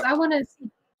because I want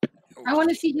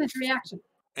to see his reaction.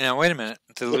 Now wait a minute.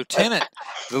 The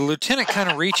lieutenant kind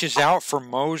of reaches out for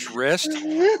Mo's wrist,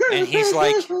 and he's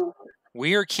like,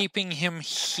 "We are keeping him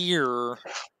here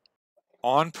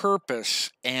on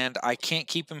purpose, and I can't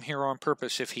keep him here on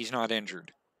purpose if he's not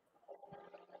injured.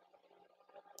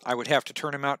 I would have to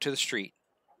turn him out to the street."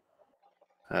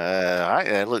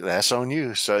 Look, that's on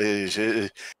you. So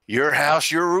your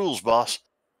house, your rules, boss.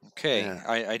 Okay,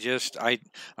 yeah.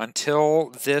 Until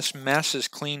this mess is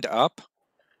cleaned up,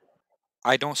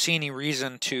 I don't see any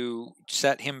reason to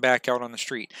set him back out on the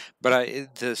street.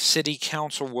 But the city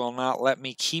council will not let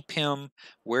me keep him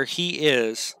where he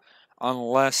is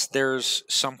unless there's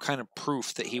some kind of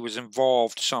proof that he was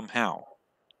involved somehow.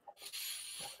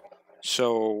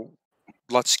 So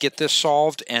let's get this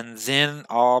solved, and then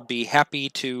I'll be happy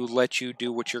to let you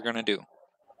do what you're going to do.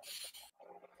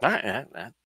 All right,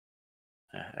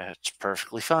 that's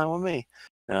perfectly fine with me.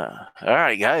 All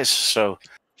right, guys. So,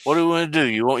 what do we want to do?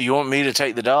 You want me to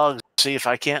take the dogs and see if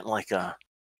I can't I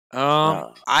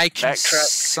can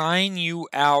sign you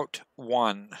out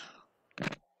one.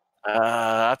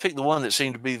 I picked the one that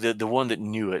seemed to be the one that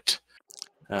knew it.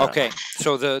 Okay,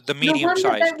 so the medium size. The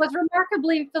one that was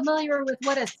remarkably familiar with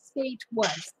what a state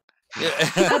was.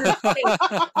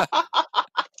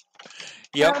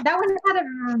 Yep. That one had a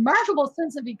remarkable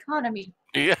sense of economy.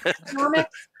 Yeah.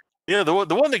 Economics. Yeah, the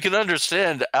one that can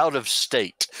understand out of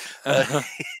state. I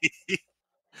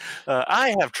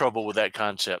have trouble with that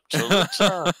concept. So let's,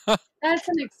 that's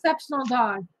an exceptional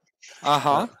dog.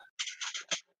 Uh-huh.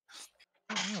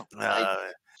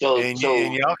 Y'all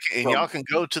can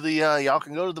go to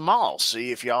the mall.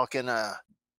 See if y'all can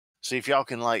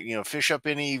fish up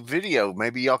any video.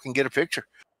 Maybe y'all can get a picture.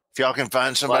 If y'all can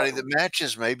find somebody that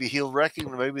matches, maybe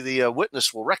maybe the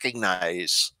witness will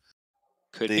recognize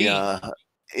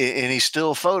any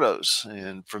still photos,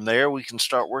 and from there we can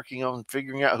start working on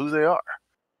figuring out who they are.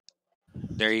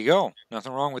 There you go.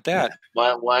 Nothing wrong with that.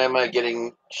 Why am I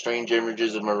getting strange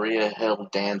images of Maria Hill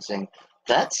dancing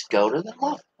Let's go to the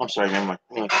mall. I'm sorry, never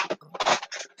mind.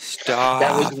 Stop.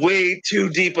 That was way too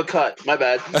deep a cut. My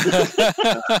bad.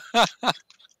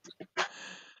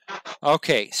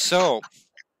 Okay, so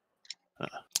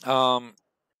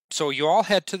you all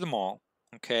head to the mall.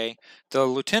 Okay, the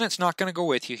lieutenant's not going to go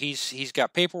with you. He's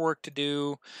got paperwork to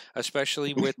do,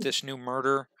 especially with this new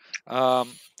murder.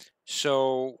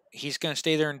 So he's going to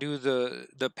stay there and do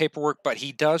the paperwork, but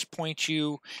he does point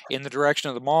you in the direction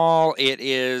of the mall. It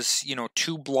is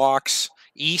 2 blocks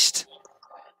east,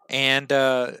 and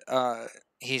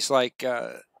he's like,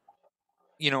 good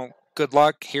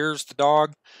luck. Here's the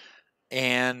dog.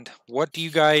 And what do you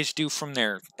guys do from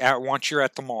there once you're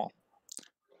at the mall?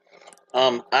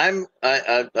 I'm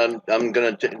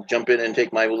gonna jump in and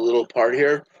take my little part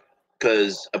here,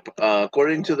 because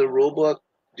according to the rule book,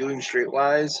 doing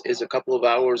streetwise is a couple of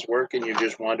hours work, and you're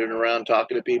just wandering around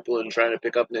talking to people and trying to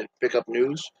pick up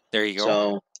news. There you go.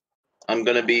 So I'm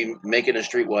gonna be making a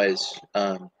streetwise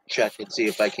check and see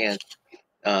if I can't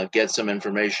get some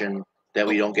information that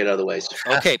we don't get other ways.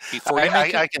 Okay, before you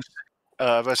make I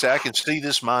can see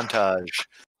this montage.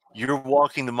 You're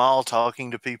walking the mall,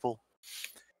 talking to people.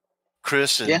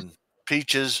 Chris and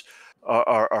Peaches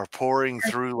are pouring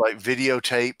through like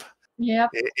videotape. Yep.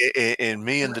 And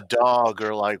me and the dog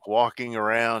are like walking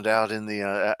around out in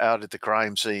the out at the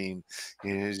crime scene.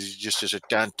 Just as a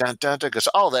dun dun dun, because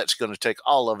all that's going to take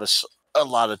all of us a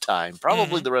lot of time,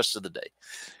 probably the rest of the day.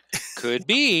 Could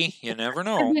be. You never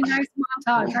know. Could be a nice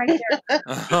montage right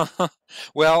there.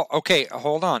 Well, okay,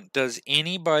 hold on. Does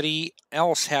anybody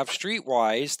else have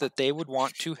Streetwise that they would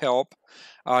want to help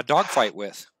dogfight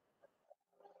with?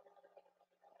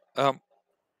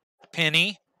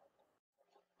 Penny?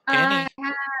 Yeah,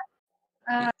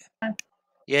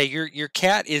 your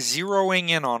cat is zeroing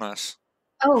in on us.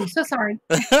 Oh, so sorry.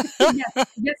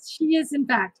 yes, she is in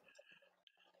fact.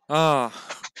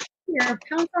 Here,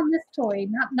 pounce on this toy.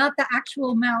 Not the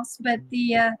actual mouse, but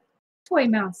the toy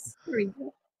mouse. There we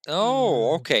go.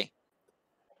 Oh, okay.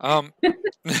 All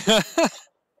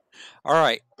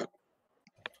right.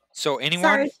 So anyone?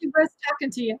 Sorry, she was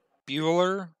talking to you.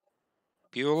 Bueller?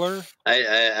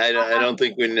 I don't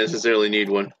think we necessarily need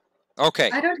one. Okay.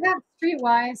 I don't have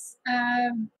Streetwise.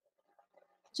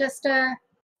 Just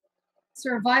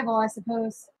survival, I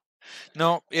suppose.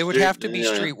 No, it would have to be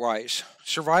Streetwise.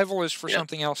 Survival is for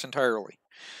something else entirely.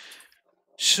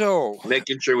 So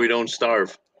making sure we don't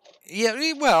starve.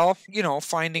 Yeah, well,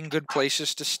 finding good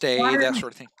places to stay, that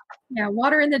sort of thing. Yeah,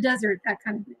 water in the desert, that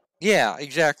kind of thing. Yeah,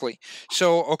 exactly.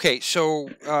 So, okay,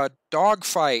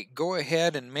 dogfight. Go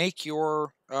ahead and make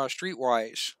your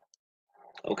Streetwise.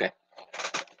 Okay.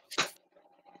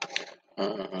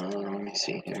 Let me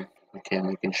see here. Okay,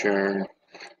 making sure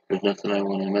there's nothing I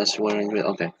want to mess with.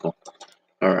 Okay, cool.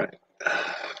 All right.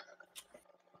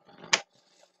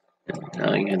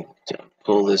 Now I can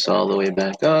pull this all the way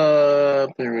back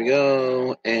up. There we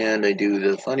go. And I do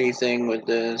the funny thing with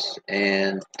this.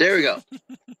 And there we go.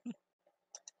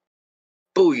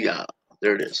 Booyah.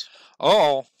 There it is.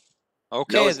 Oh,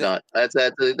 okay. No, it's not. That's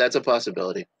a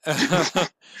possibility.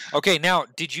 Okay, now,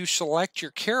 did you select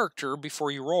your character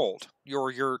before you rolled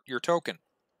your token?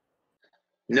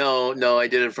 No, I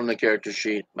did it from the character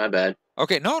sheet. My bad.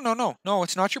 Okay, no,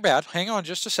 it's not your bad. Hang on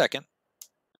just a second.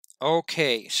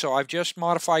 Okay, so I've just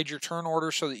modified your turn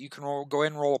order so that you can go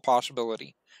ahead and roll a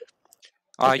possibility.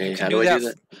 Okay, you can do that. I do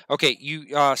that? Okay,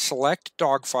 you select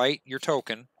dogfight, your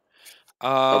token.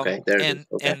 Okay, there it is.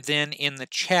 Okay. And then in the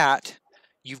chat,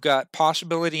 you've got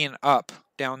possibility and up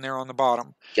down there on the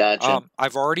bottom. Gotcha.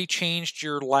 I've already changed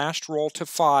your last roll to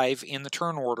 5 in the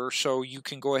turn order, so you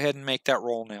can go ahead and make that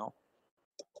roll now.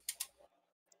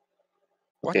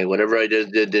 What? Okay, whatever I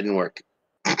did didn't work.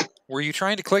 Were you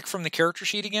trying to click from the character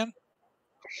sheet again?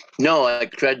 No, I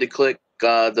tried to click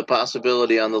the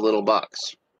possibility on the little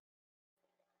box.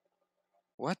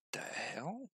 What the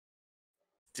hell?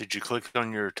 Did you click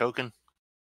on your token?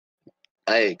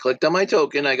 I clicked on my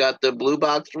token. I got the blue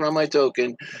box from my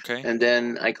token. Okay. And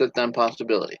then I clicked on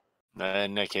possibility.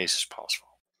 In that case, it's possible.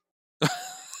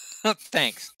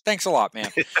 Thanks. Thanks a lot, man.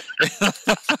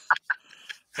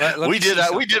 We did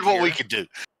what we could do.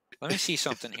 Let me see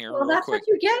something here. Well, that's quick. what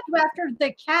you get after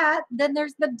the cat. Then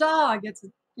there's the dog. It's,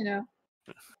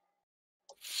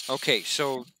 Okay,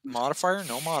 so modifier,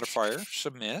 no modifier.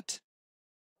 Submit.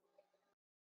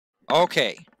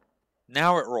 Okay.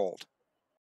 Now it rolled.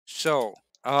 So,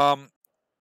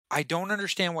 I don't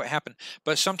understand what happened,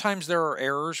 but sometimes there are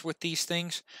errors with these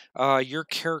things. Your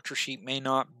character sheet may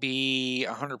not be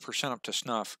 100% up to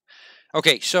snuff.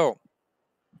 Okay, so,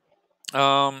 that's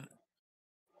not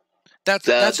a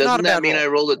bad Doesn't that mean roll. I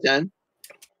rolled a 10?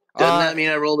 Doesn't that mean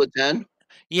I rolled a 10?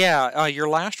 Yeah, your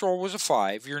last roll was a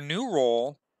 5. Your new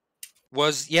roll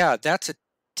was, yeah, that's a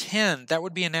 10. That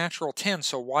would be a natural 10.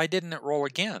 So why didn't it roll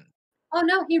again? Oh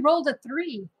no, he rolled a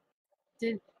 3.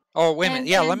 Oh, wait a minute.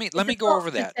 Yeah, let me go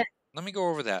over that. Let me go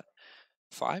over that.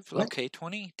 5. What? Okay,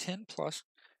 20, 10 plus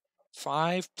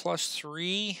 5 plus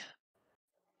 3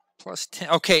 plus 10.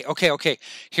 Okay.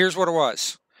 Here's what it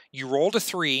was. You rolled a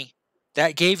 3.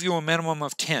 That gave you a minimum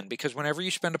of 10 because whenever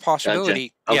you spend a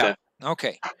possibility, Gotcha. yeah.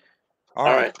 Okay. All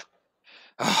right.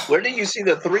 Where do you see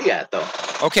the 3 at, though?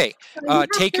 Okay.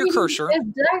 Take your cursor. It's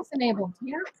dice enabled.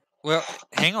 Yeah. Well,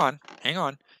 hang on.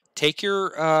 Take your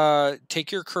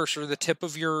cursor, the tip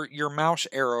of your mouse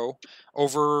arrow,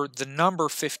 over the number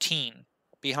 15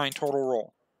 behind total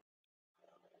roll.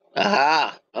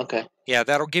 Aha. Okay. Yeah,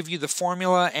 that'll give you the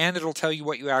formula and it'll tell you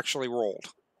what you actually rolled.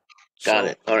 Got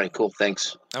it. All right. Cool.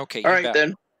 Thanks. Okay. All right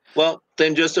then. Well,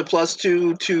 then just a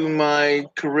 +2 to my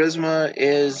charisma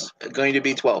is going to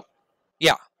be 12.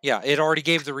 Yeah. It already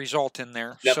gave the result in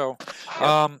there. Yep. So,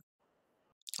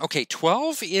 okay,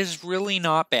 12 is really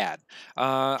not bad.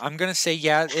 I'm going to say,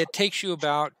 yeah, it takes you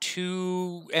about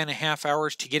 2.5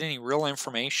 hours to get any real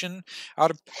information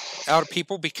out of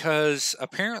people because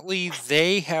apparently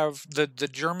they have the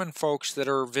German folks that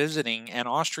are visiting and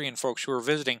Austrian folks who are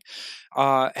visiting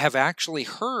have actually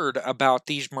heard about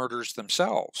these murders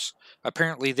themselves.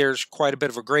 Apparently, there's quite a bit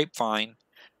of a grapevine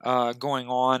going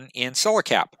on in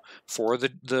Cilacap for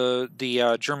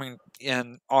the German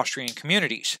and Austrian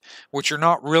communities, which are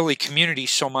not really communities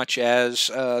so much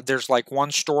as there's like one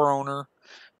store owner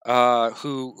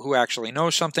who actually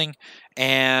knows something,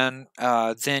 and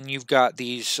then you've got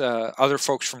these other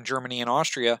folks from Germany and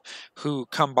Austria who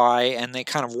come by and they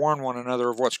kind of warn one another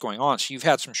of what's going on. So you've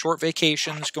had some short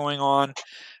vacations going on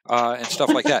and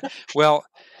stuff like that. Well,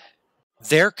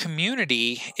 their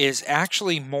community is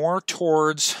actually more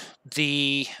towards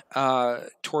the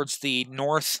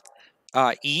north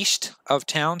east of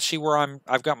town. See where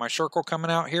I've got my circle coming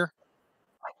out here?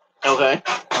 Okay.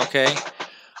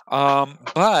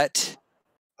 But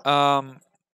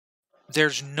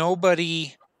there's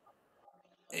nobody.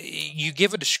 You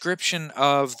give a description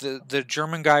of the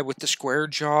German guy with the square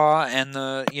jaw and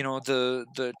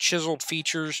the chiseled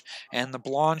features and the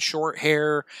blonde short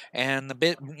hair and the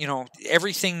bit,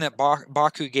 everything that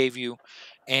Baku gave you,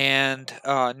 and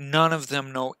none of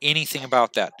them know anything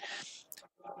about that.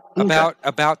 Okay.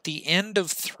 About the end of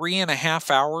 3.5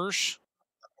 hours,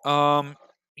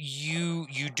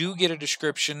 you do get a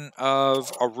description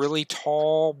of a really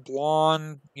tall,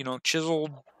 blonde,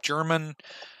 chiseled German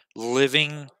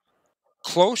living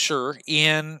closer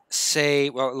in, say,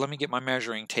 well, let me get my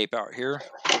measuring tape out here.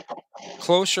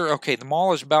 Closer, okay, the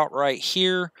mall is about right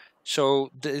here. So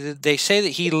they say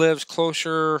that he lives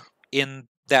closer in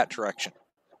that direction.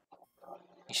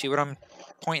 You see what I'm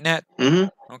pointing at?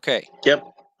 Mm-hmm. Okay. Yep.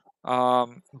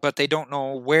 But they don't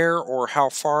know where or how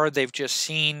far. They've just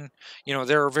seen,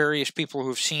 there are various people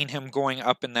who've seen him going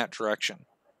up in that direction.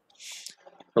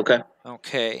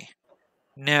 Okay.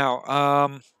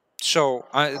 Now, so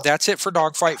that's it for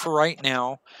Dogfight for right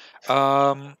now.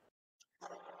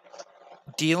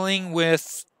 Dealing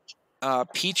with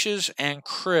Peaches and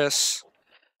Chris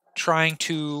trying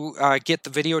to get the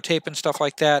videotape and stuff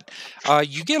like that.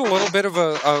 You get a little bit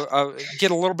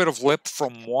of lip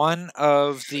from one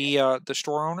of the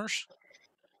store owners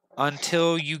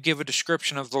until you give a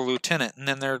description of the lieutenant, and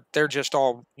then they're just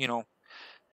all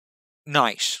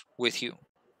nice with you.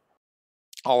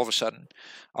 All of a sudden,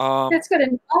 that's good.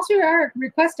 And also, our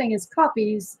requesting is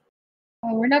copies.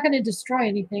 We're not going to destroy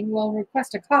anything. We'll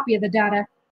request a copy of the data.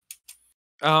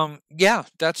 Yeah,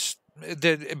 that's.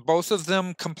 Both of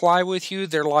them comply with you.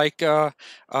 They're like,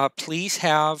 please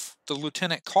have the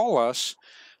lieutenant call us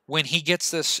when he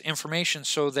gets this information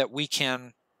so that we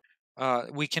can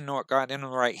know it got into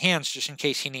the right hands, just in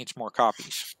case he needs more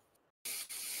copies.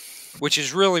 Which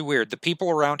is really weird. The people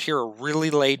around here are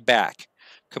really laid back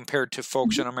compared to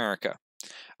folks in America.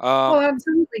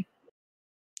 Absolutely.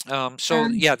 So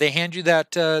yeah, they hand you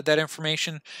that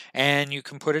information, and you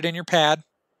can put it in your pad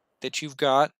that you've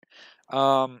got.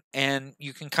 And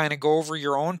you can kind of go over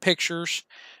your own pictures.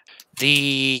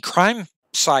 The crime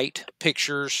site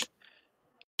pictures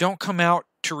don't come out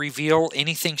to reveal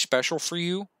anything special for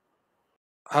you.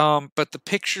 But the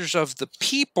pictures of the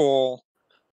people,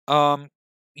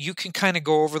 you can kind of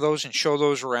go over those and show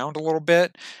those around a little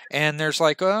bit. And there's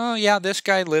like, oh yeah, this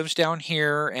guy lives down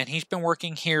here and he's been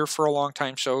working here for a long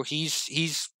time. So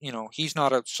he's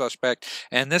not a suspect.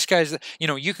 And this guy's,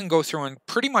 you can go through and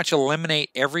pretty much eliminate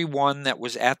everyone that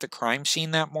was at the crime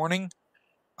scene that morning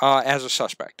as a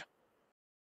suspect.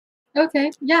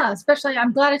 Okay. Yeah. Especially,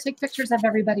 I'm glad I take pictures of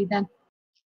everybody then.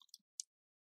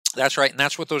 That's right, and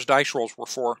that's what those dice rolls were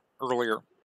for earlier.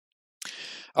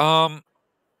 And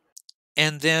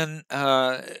then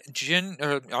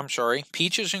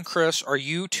Peaches and Chris, are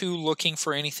you two looking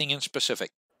for anything in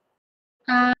specific?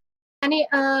 Any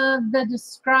of the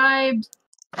described,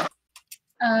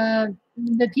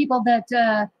 the people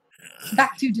that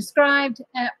back to described,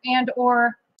 and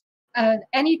or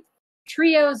any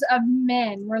trios of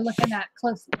men we're looking at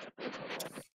closely?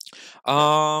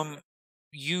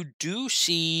 You do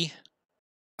see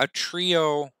a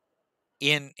trio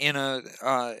in a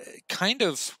kind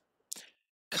of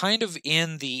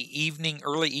in the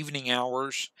early evening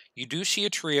hours. You do see a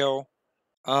trio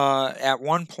at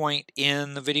one point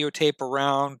in the videotape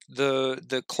around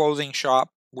the clothing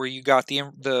shop where you got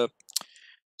the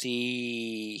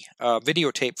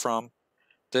videotape from,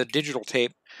 the digital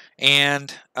tape.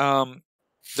 And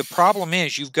the problem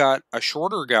is you've got a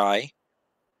shorter guy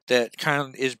that kind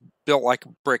of is built like a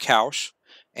brick house,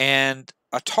 and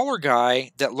a taller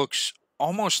guy that looks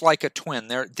almost like a twin.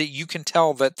 That you can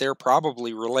tell that they're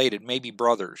probably related, maybe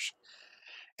brothers.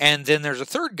 And then there's a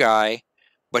third guy,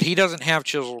 but he doesn't have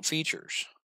chiseled features.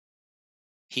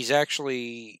 He's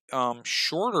actually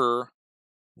shorter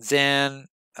than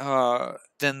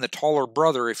the taller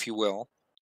brother, if you will.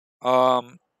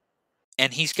 And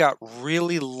he's got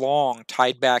really long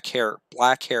tied back hair,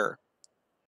 black hair.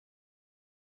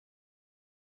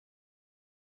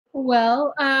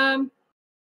 Well,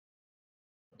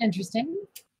 interesting.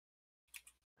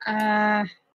 Is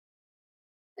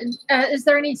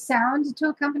there any sound to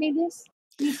accompany these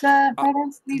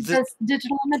patterns, this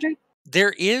digital imagery?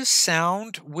 There is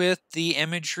sound with the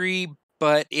imagery,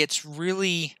 but it's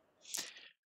really,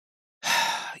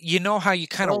 you know how you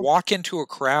kind of walk into a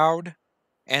crowd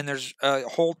and there's a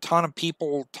whole ton of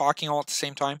people talking all at the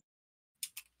same time?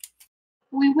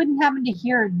 We wouldn't happen to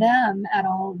hear them at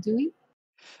all, do we?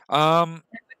 Not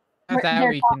that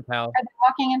we can tell. Are they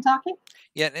walking and talking?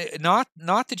 Yeah, not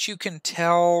that you can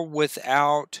tell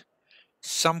without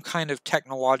some kind of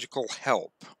technological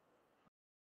help.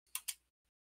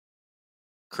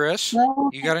 Chris,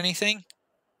 you got anything?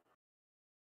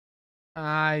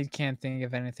 I can't think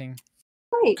of anything.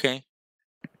 Wait. Okay.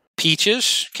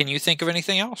 Peaches, can you think of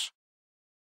anything else?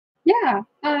 Yeah.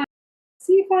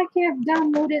 See if I can't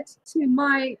download it to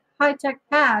my high-tech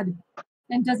pad.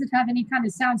 And does it have any kind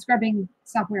of sound scrubbing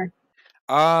software?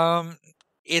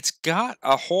 It's got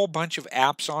a whole bunch of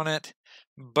apps on it,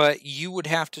 but you would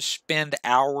have to spend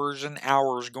hours and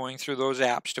hours going through those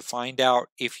apps to find out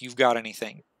if you've got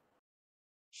anything.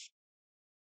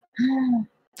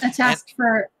 A task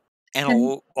for...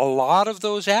 And a lot of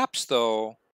those apps,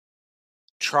 though,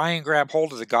 try and grab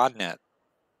hold of the GodNet.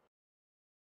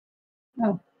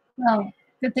 Oh, well,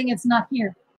 good thing it's not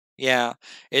here. Yeah,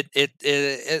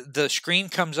 the screen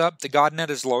comes up, the GodNet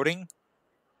is loading,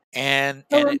 and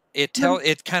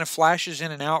it kind of flashes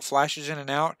in and out,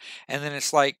 and then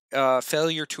it's like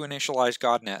failure to initialize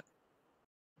GodNet.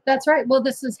 That's right. Well,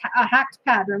 this is a hacked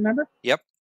pad, remember? Yep.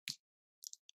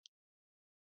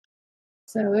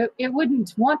 So it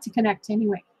wouldn't want to connect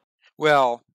anyway.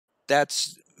 Well,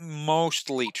 that's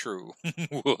mostly true.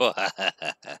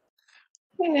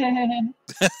 All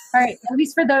right, at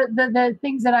least for the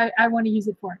things that I want to use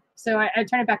it for. So I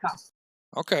turn it back off.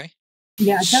 Okay.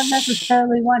 Yeah, I don't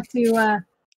necessarily want to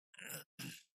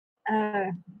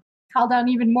call down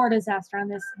even more disaster on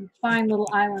this fine little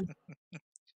island.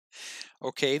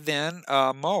 Okay, then,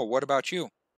 Mo, what about you?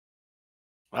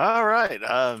 All right,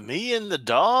 me and the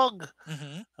dog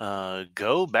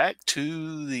go back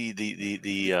to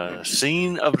the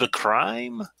scene of the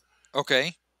crime.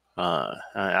 Okay.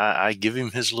 I give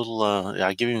him his little.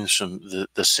 I give him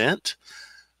the scent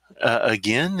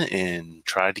again and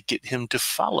try to get him to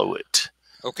follow it.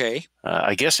 Okay.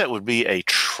 I guess that would be a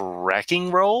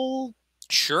tracking roll.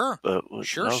 Sure.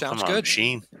 Sure. Sounds good.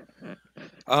 Machine.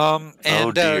 And,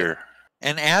 oh dear.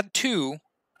 And add 2.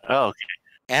 Oh, okay.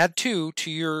 Add 2 to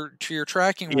your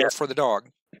tracking roll for the dog.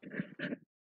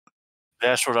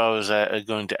 That's what I was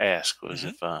going to ask. Was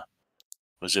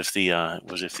if the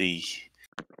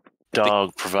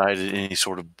dog provided any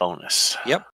sort of bonus.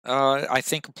 Yep. I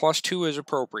think a +2 is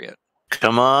appropriate.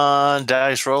 Come on,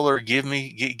 dice roller, give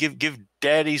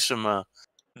Daddy some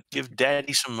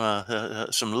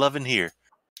some loving here.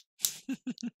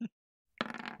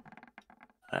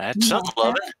 That's something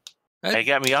loving. They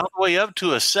got me all the way up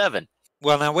to a 7.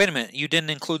 Well, now wait a minute. You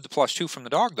didn't include the +2 from the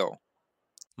dog, though.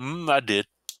 I did.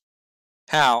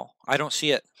 How? I don't see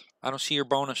it. I don't see your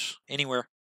bonus anywhere.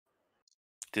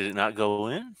 Did it not go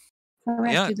in?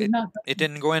 Correct, yeah, it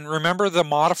didn't go in. Remember the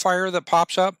modifier that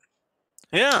pops up?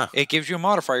 Yeah. It gives you a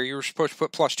modifier. You were supposed to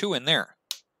put +2 in there.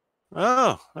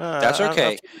 Oh, that's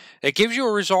okay. It gives you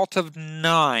a result of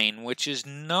 9, which is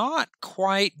not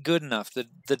quite good enough.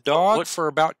 The dog for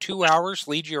about 2 hours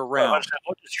leads you around.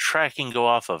 What does tracking go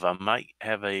off of? I might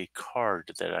have a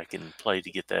card that I can play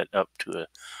to get that up to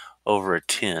over a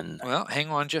 10. Well, hang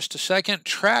on just a second.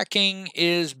 Tracking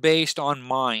is based on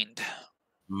mind.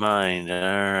 Mind. All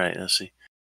right. Let's see.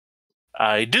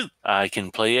 I do. I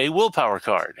can play a willpower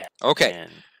card. Okay.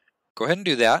 Go ahead and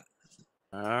do that.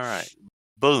 All right.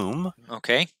 Boom.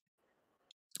 Okay.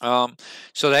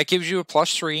 So that gives you a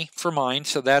 +3 for mind.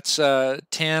 So that's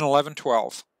 10, 11,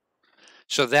 12.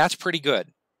 So that's pretty good.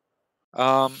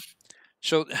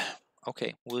 So,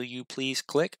 okay. Will you please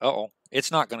click? Uh-oh.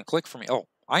 It's not going to click for me. Oh,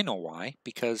 I know why.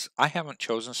 Because I haven't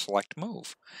chosen select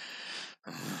move.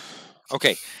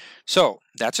 Okay. So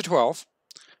that's a 12.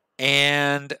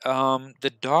 And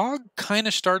the dog kind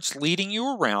of starts leading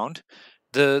you around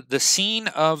the scene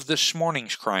of this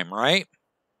morning's crime, right?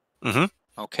 Mm-hmm.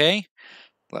 Okay.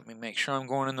 Let me make sure I'm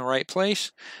going in the right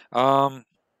place. Okay.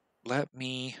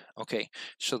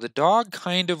 So the dog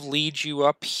kind of leads you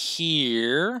up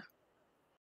here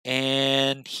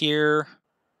and here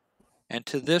and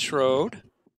to this road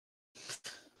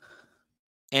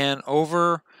and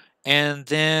over and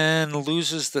then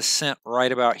loses the scent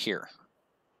right about here.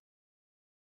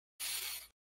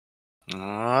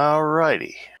 All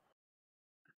righty.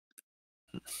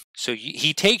 So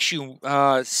he takes you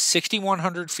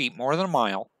 6,100 feet, more than a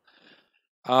mile,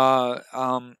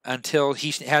 until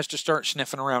he has to start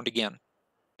sniffing around again.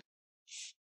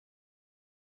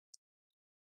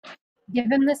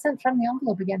 Give him the scent from the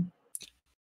envelope again.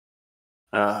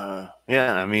 Yeah,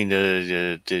 I mean,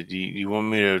 did you want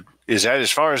me to? Is that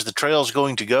as far as the trail's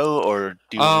going to go, or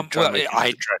do you want me to try to make the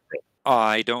track?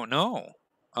 I don't know.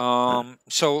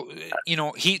 So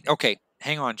okay.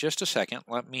 Hang on just a second.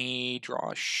 Let me draw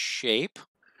a shape.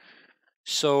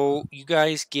 So you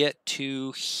guys get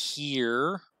to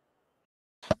here.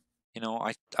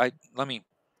 Let me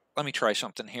try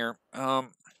something here. Doggone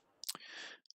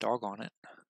it.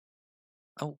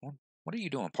 Oh, what are you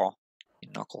doing, Paul? You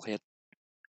knucklehead.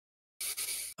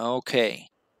 Okay.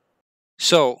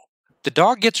 So the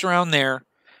dog gets around there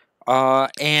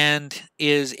and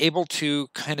is able to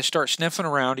kind of start sniffing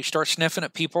around. He starts sniffing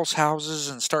at people's houses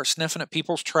and starts sniffing at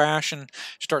people's trash and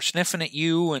starts sniffing at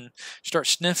you and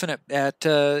starts sniffing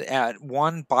at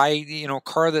one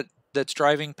car that's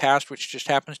driving past, which just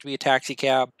happens to be a taxi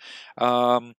cab.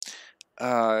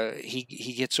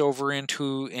 He gets over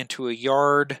into a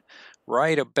yard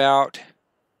right about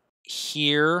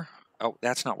here. Oh,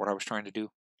 that's not what I was trying to do.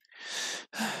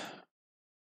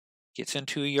 Gets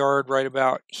into a yard right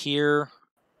about here,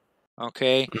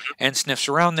 okay, and sniffs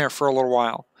around there for a little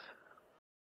while.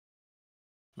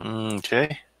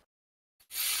 Okay.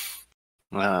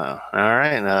 All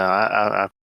right. I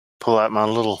pull out my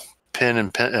little pen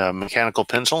and mechanical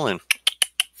pencil and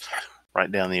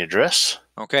write down the address.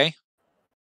 Okay.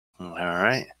 All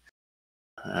right.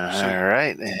 All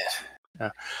right.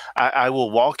 I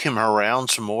will walk him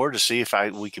around some more to see if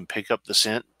we can pick up the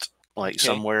scent, like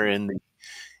somewhere in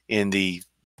the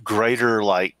greater,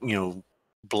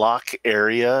 block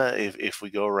area. If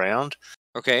we go around.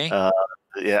 Okay.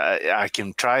 Yeah, I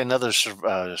can try another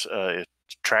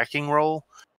tracking roll.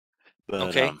 But,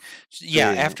 okay.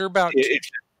 After about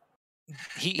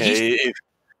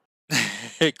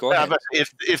go ahead.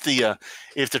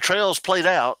 If the trail's played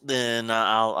out, then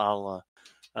I'll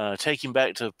take him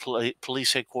back to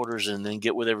police headquarters and then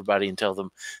get with everybody and tell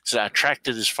them. So I tracked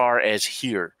it as far as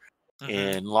here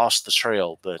and lost the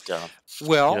trail, but it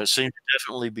seems to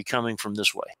definitely be coming from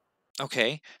this way.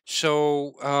 Okay,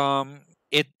 so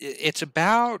it's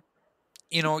about,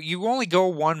 you only go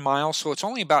 1 mile, so it's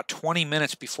only about 20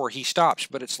 minutes before he stops,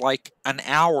 but it's like an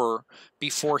hour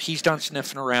before he's done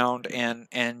sniffing around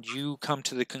and you come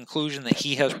to the conclusion that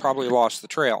he has probably lost the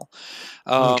trail.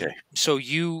 Okay. So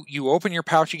you open your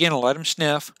pouch again and let him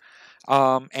sniff,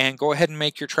 and go ahead and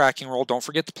make your tracking roll. Don't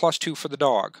forget the +2 for the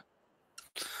dog.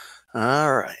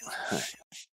 All right.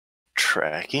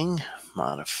 Tracking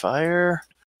modifier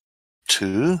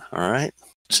 2. All right.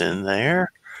 It's in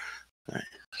there. All right.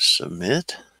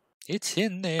 Submit. It's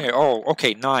in there. Oh,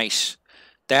 okay. Nice.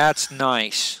 That's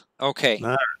nice. Okay. All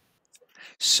right.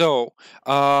 So,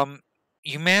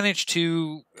 you managed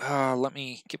to, let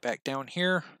me get back down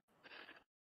here.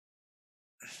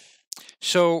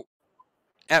 So,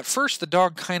 at first, the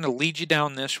dog kind of leads you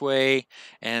down this way,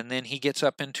 and then he gets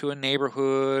up into a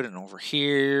neighborhood and over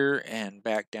here and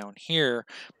back down here.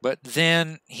 But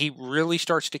then he really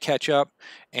starts to catch up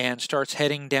and starts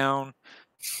heading down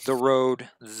the road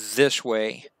this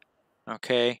way,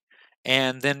 okay?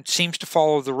 And then seems to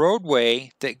follow the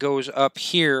roadway that goes up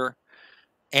here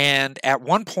And at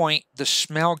one point, the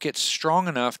smell gets strong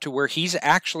enough to where he's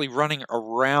actually running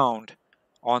around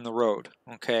on the road.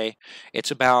 Okay,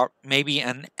 it's about maybe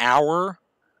an hour,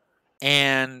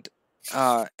 and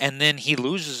then he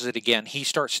loses it again. He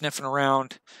starts sniffing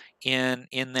around in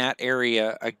that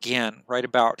area again, right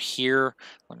about here.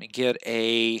 Let me get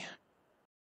a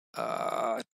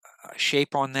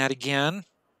shape on that again.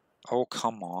 Oh,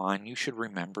 come on! You should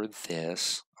remember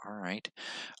this. All right.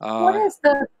 What is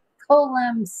the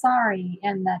column? Sorry,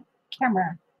 and the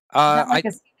camera.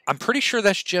 I'm pretty sure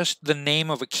that's just the name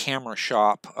of a camera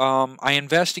shop. I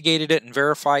investigated it and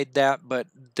verified that, but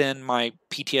then my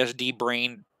PTSD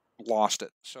brain lost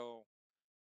it. So,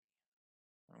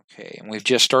 okay, and we've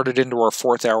just started into our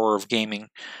 4th hour of gaming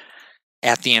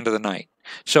at the end of the night.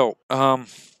 So, so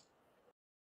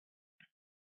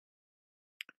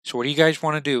what do you guys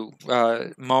want to do?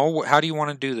 Mo, how do you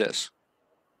want to do this?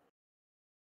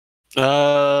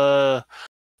 Well,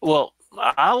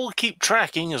 I will keep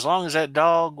tracking as long as that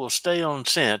dog will stay on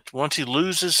scent. Once he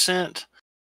loses scent,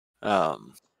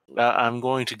 I'm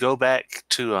going to go back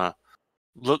to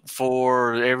look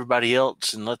for everybody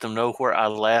else and let them know where I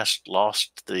last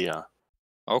lost the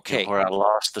where I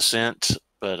lost the scent.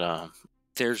 But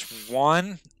there's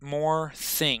one more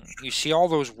thing. You see all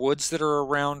those woods that are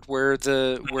around where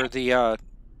the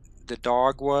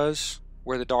dog was,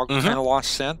 where the dog kind of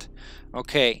lost scent.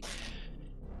 Okay.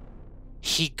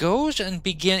 He goes and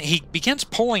begins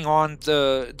pulling on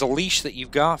the leash that you've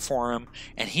got for him,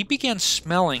 and he begins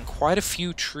smelling quite a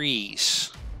few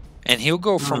trees. And he'll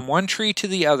go from one tree to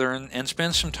the other and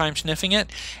spend some time sniffing it,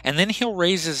 and then he'll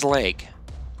raise his leg.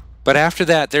 But after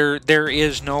that, there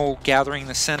is no gathering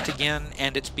the scent again,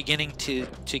 and it's beginning to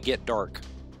get dark.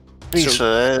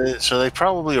 So they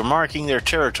probably are marking their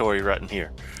territory right in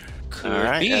here.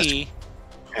 Could be.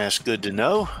 That's good to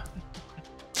know.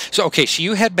 So, okay, so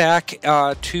you head back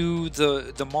to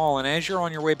the mall, and as you're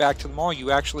on your way back to the mall, you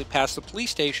actually pass the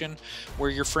police station where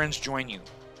your friends join you.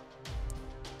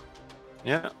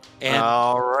 Yeah.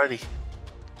 Alrighty.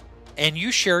 And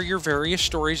you share your various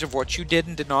stories of what you did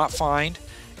and did not find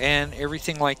and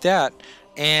everything like that.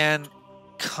 And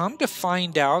come to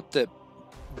find out that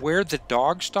where the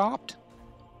dog stopped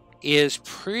is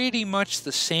pretty much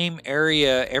the same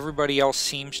area everybody else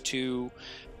seems to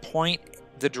point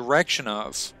the direction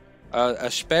of,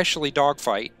 especially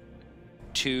Dogfight,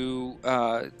 to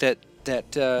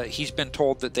that he's been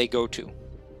told that they go to.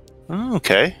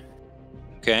 Okay.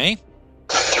 Okay.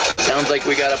 Sounds like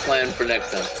we got a plan for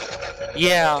next time.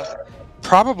 Yeah,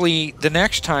 probably the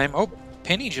next time. Oh,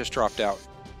 Penny just dropped out.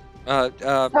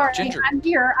 Sorry, Ginger. I'm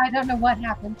here. I don't know what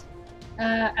happened.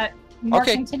 We're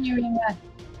continuing.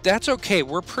 That's okay.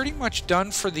 We're pretty much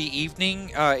done for the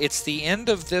evening. It's the end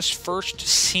of this first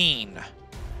scene.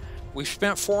 We've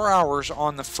spent 4 hours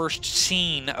on the first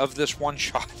scene of this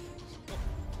one-shot.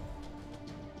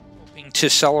 Hoping to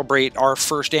celebrate our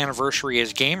first anniversary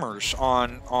as gamers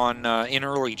in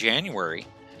early January.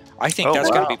 I think that's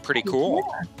going to be pretty cool.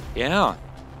 Yeah.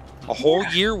 A whole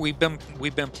year we've been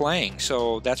playing,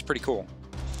 so that's pretty cool.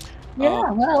 Yeah,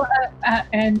 well,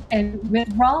 and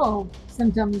withdrawal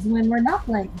symptoms when we're not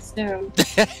playing, so.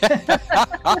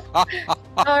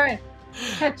 All right.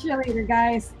 Catch you later,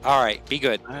 guys. All right. Be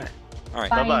good. All right.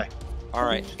 Bye-bye. All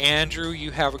right. Andrew,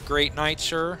 you have a great night,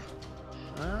 sir.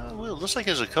 Well, it looks like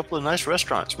there's a couple of nice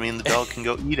restaurants me and the dog can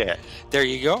go eat at. There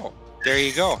you go. There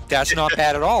you go. That's not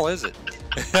bad at all, is it?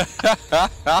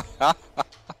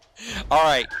 All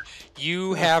right.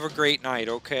 You have a great night,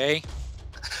 okay?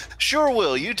 Sure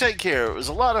will. You take care. It was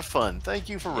a lot of fun. Thank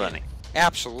you for running.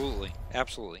 Absolutely.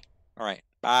 Absolutely. All right.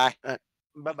 Bye.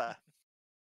 Bye-bye.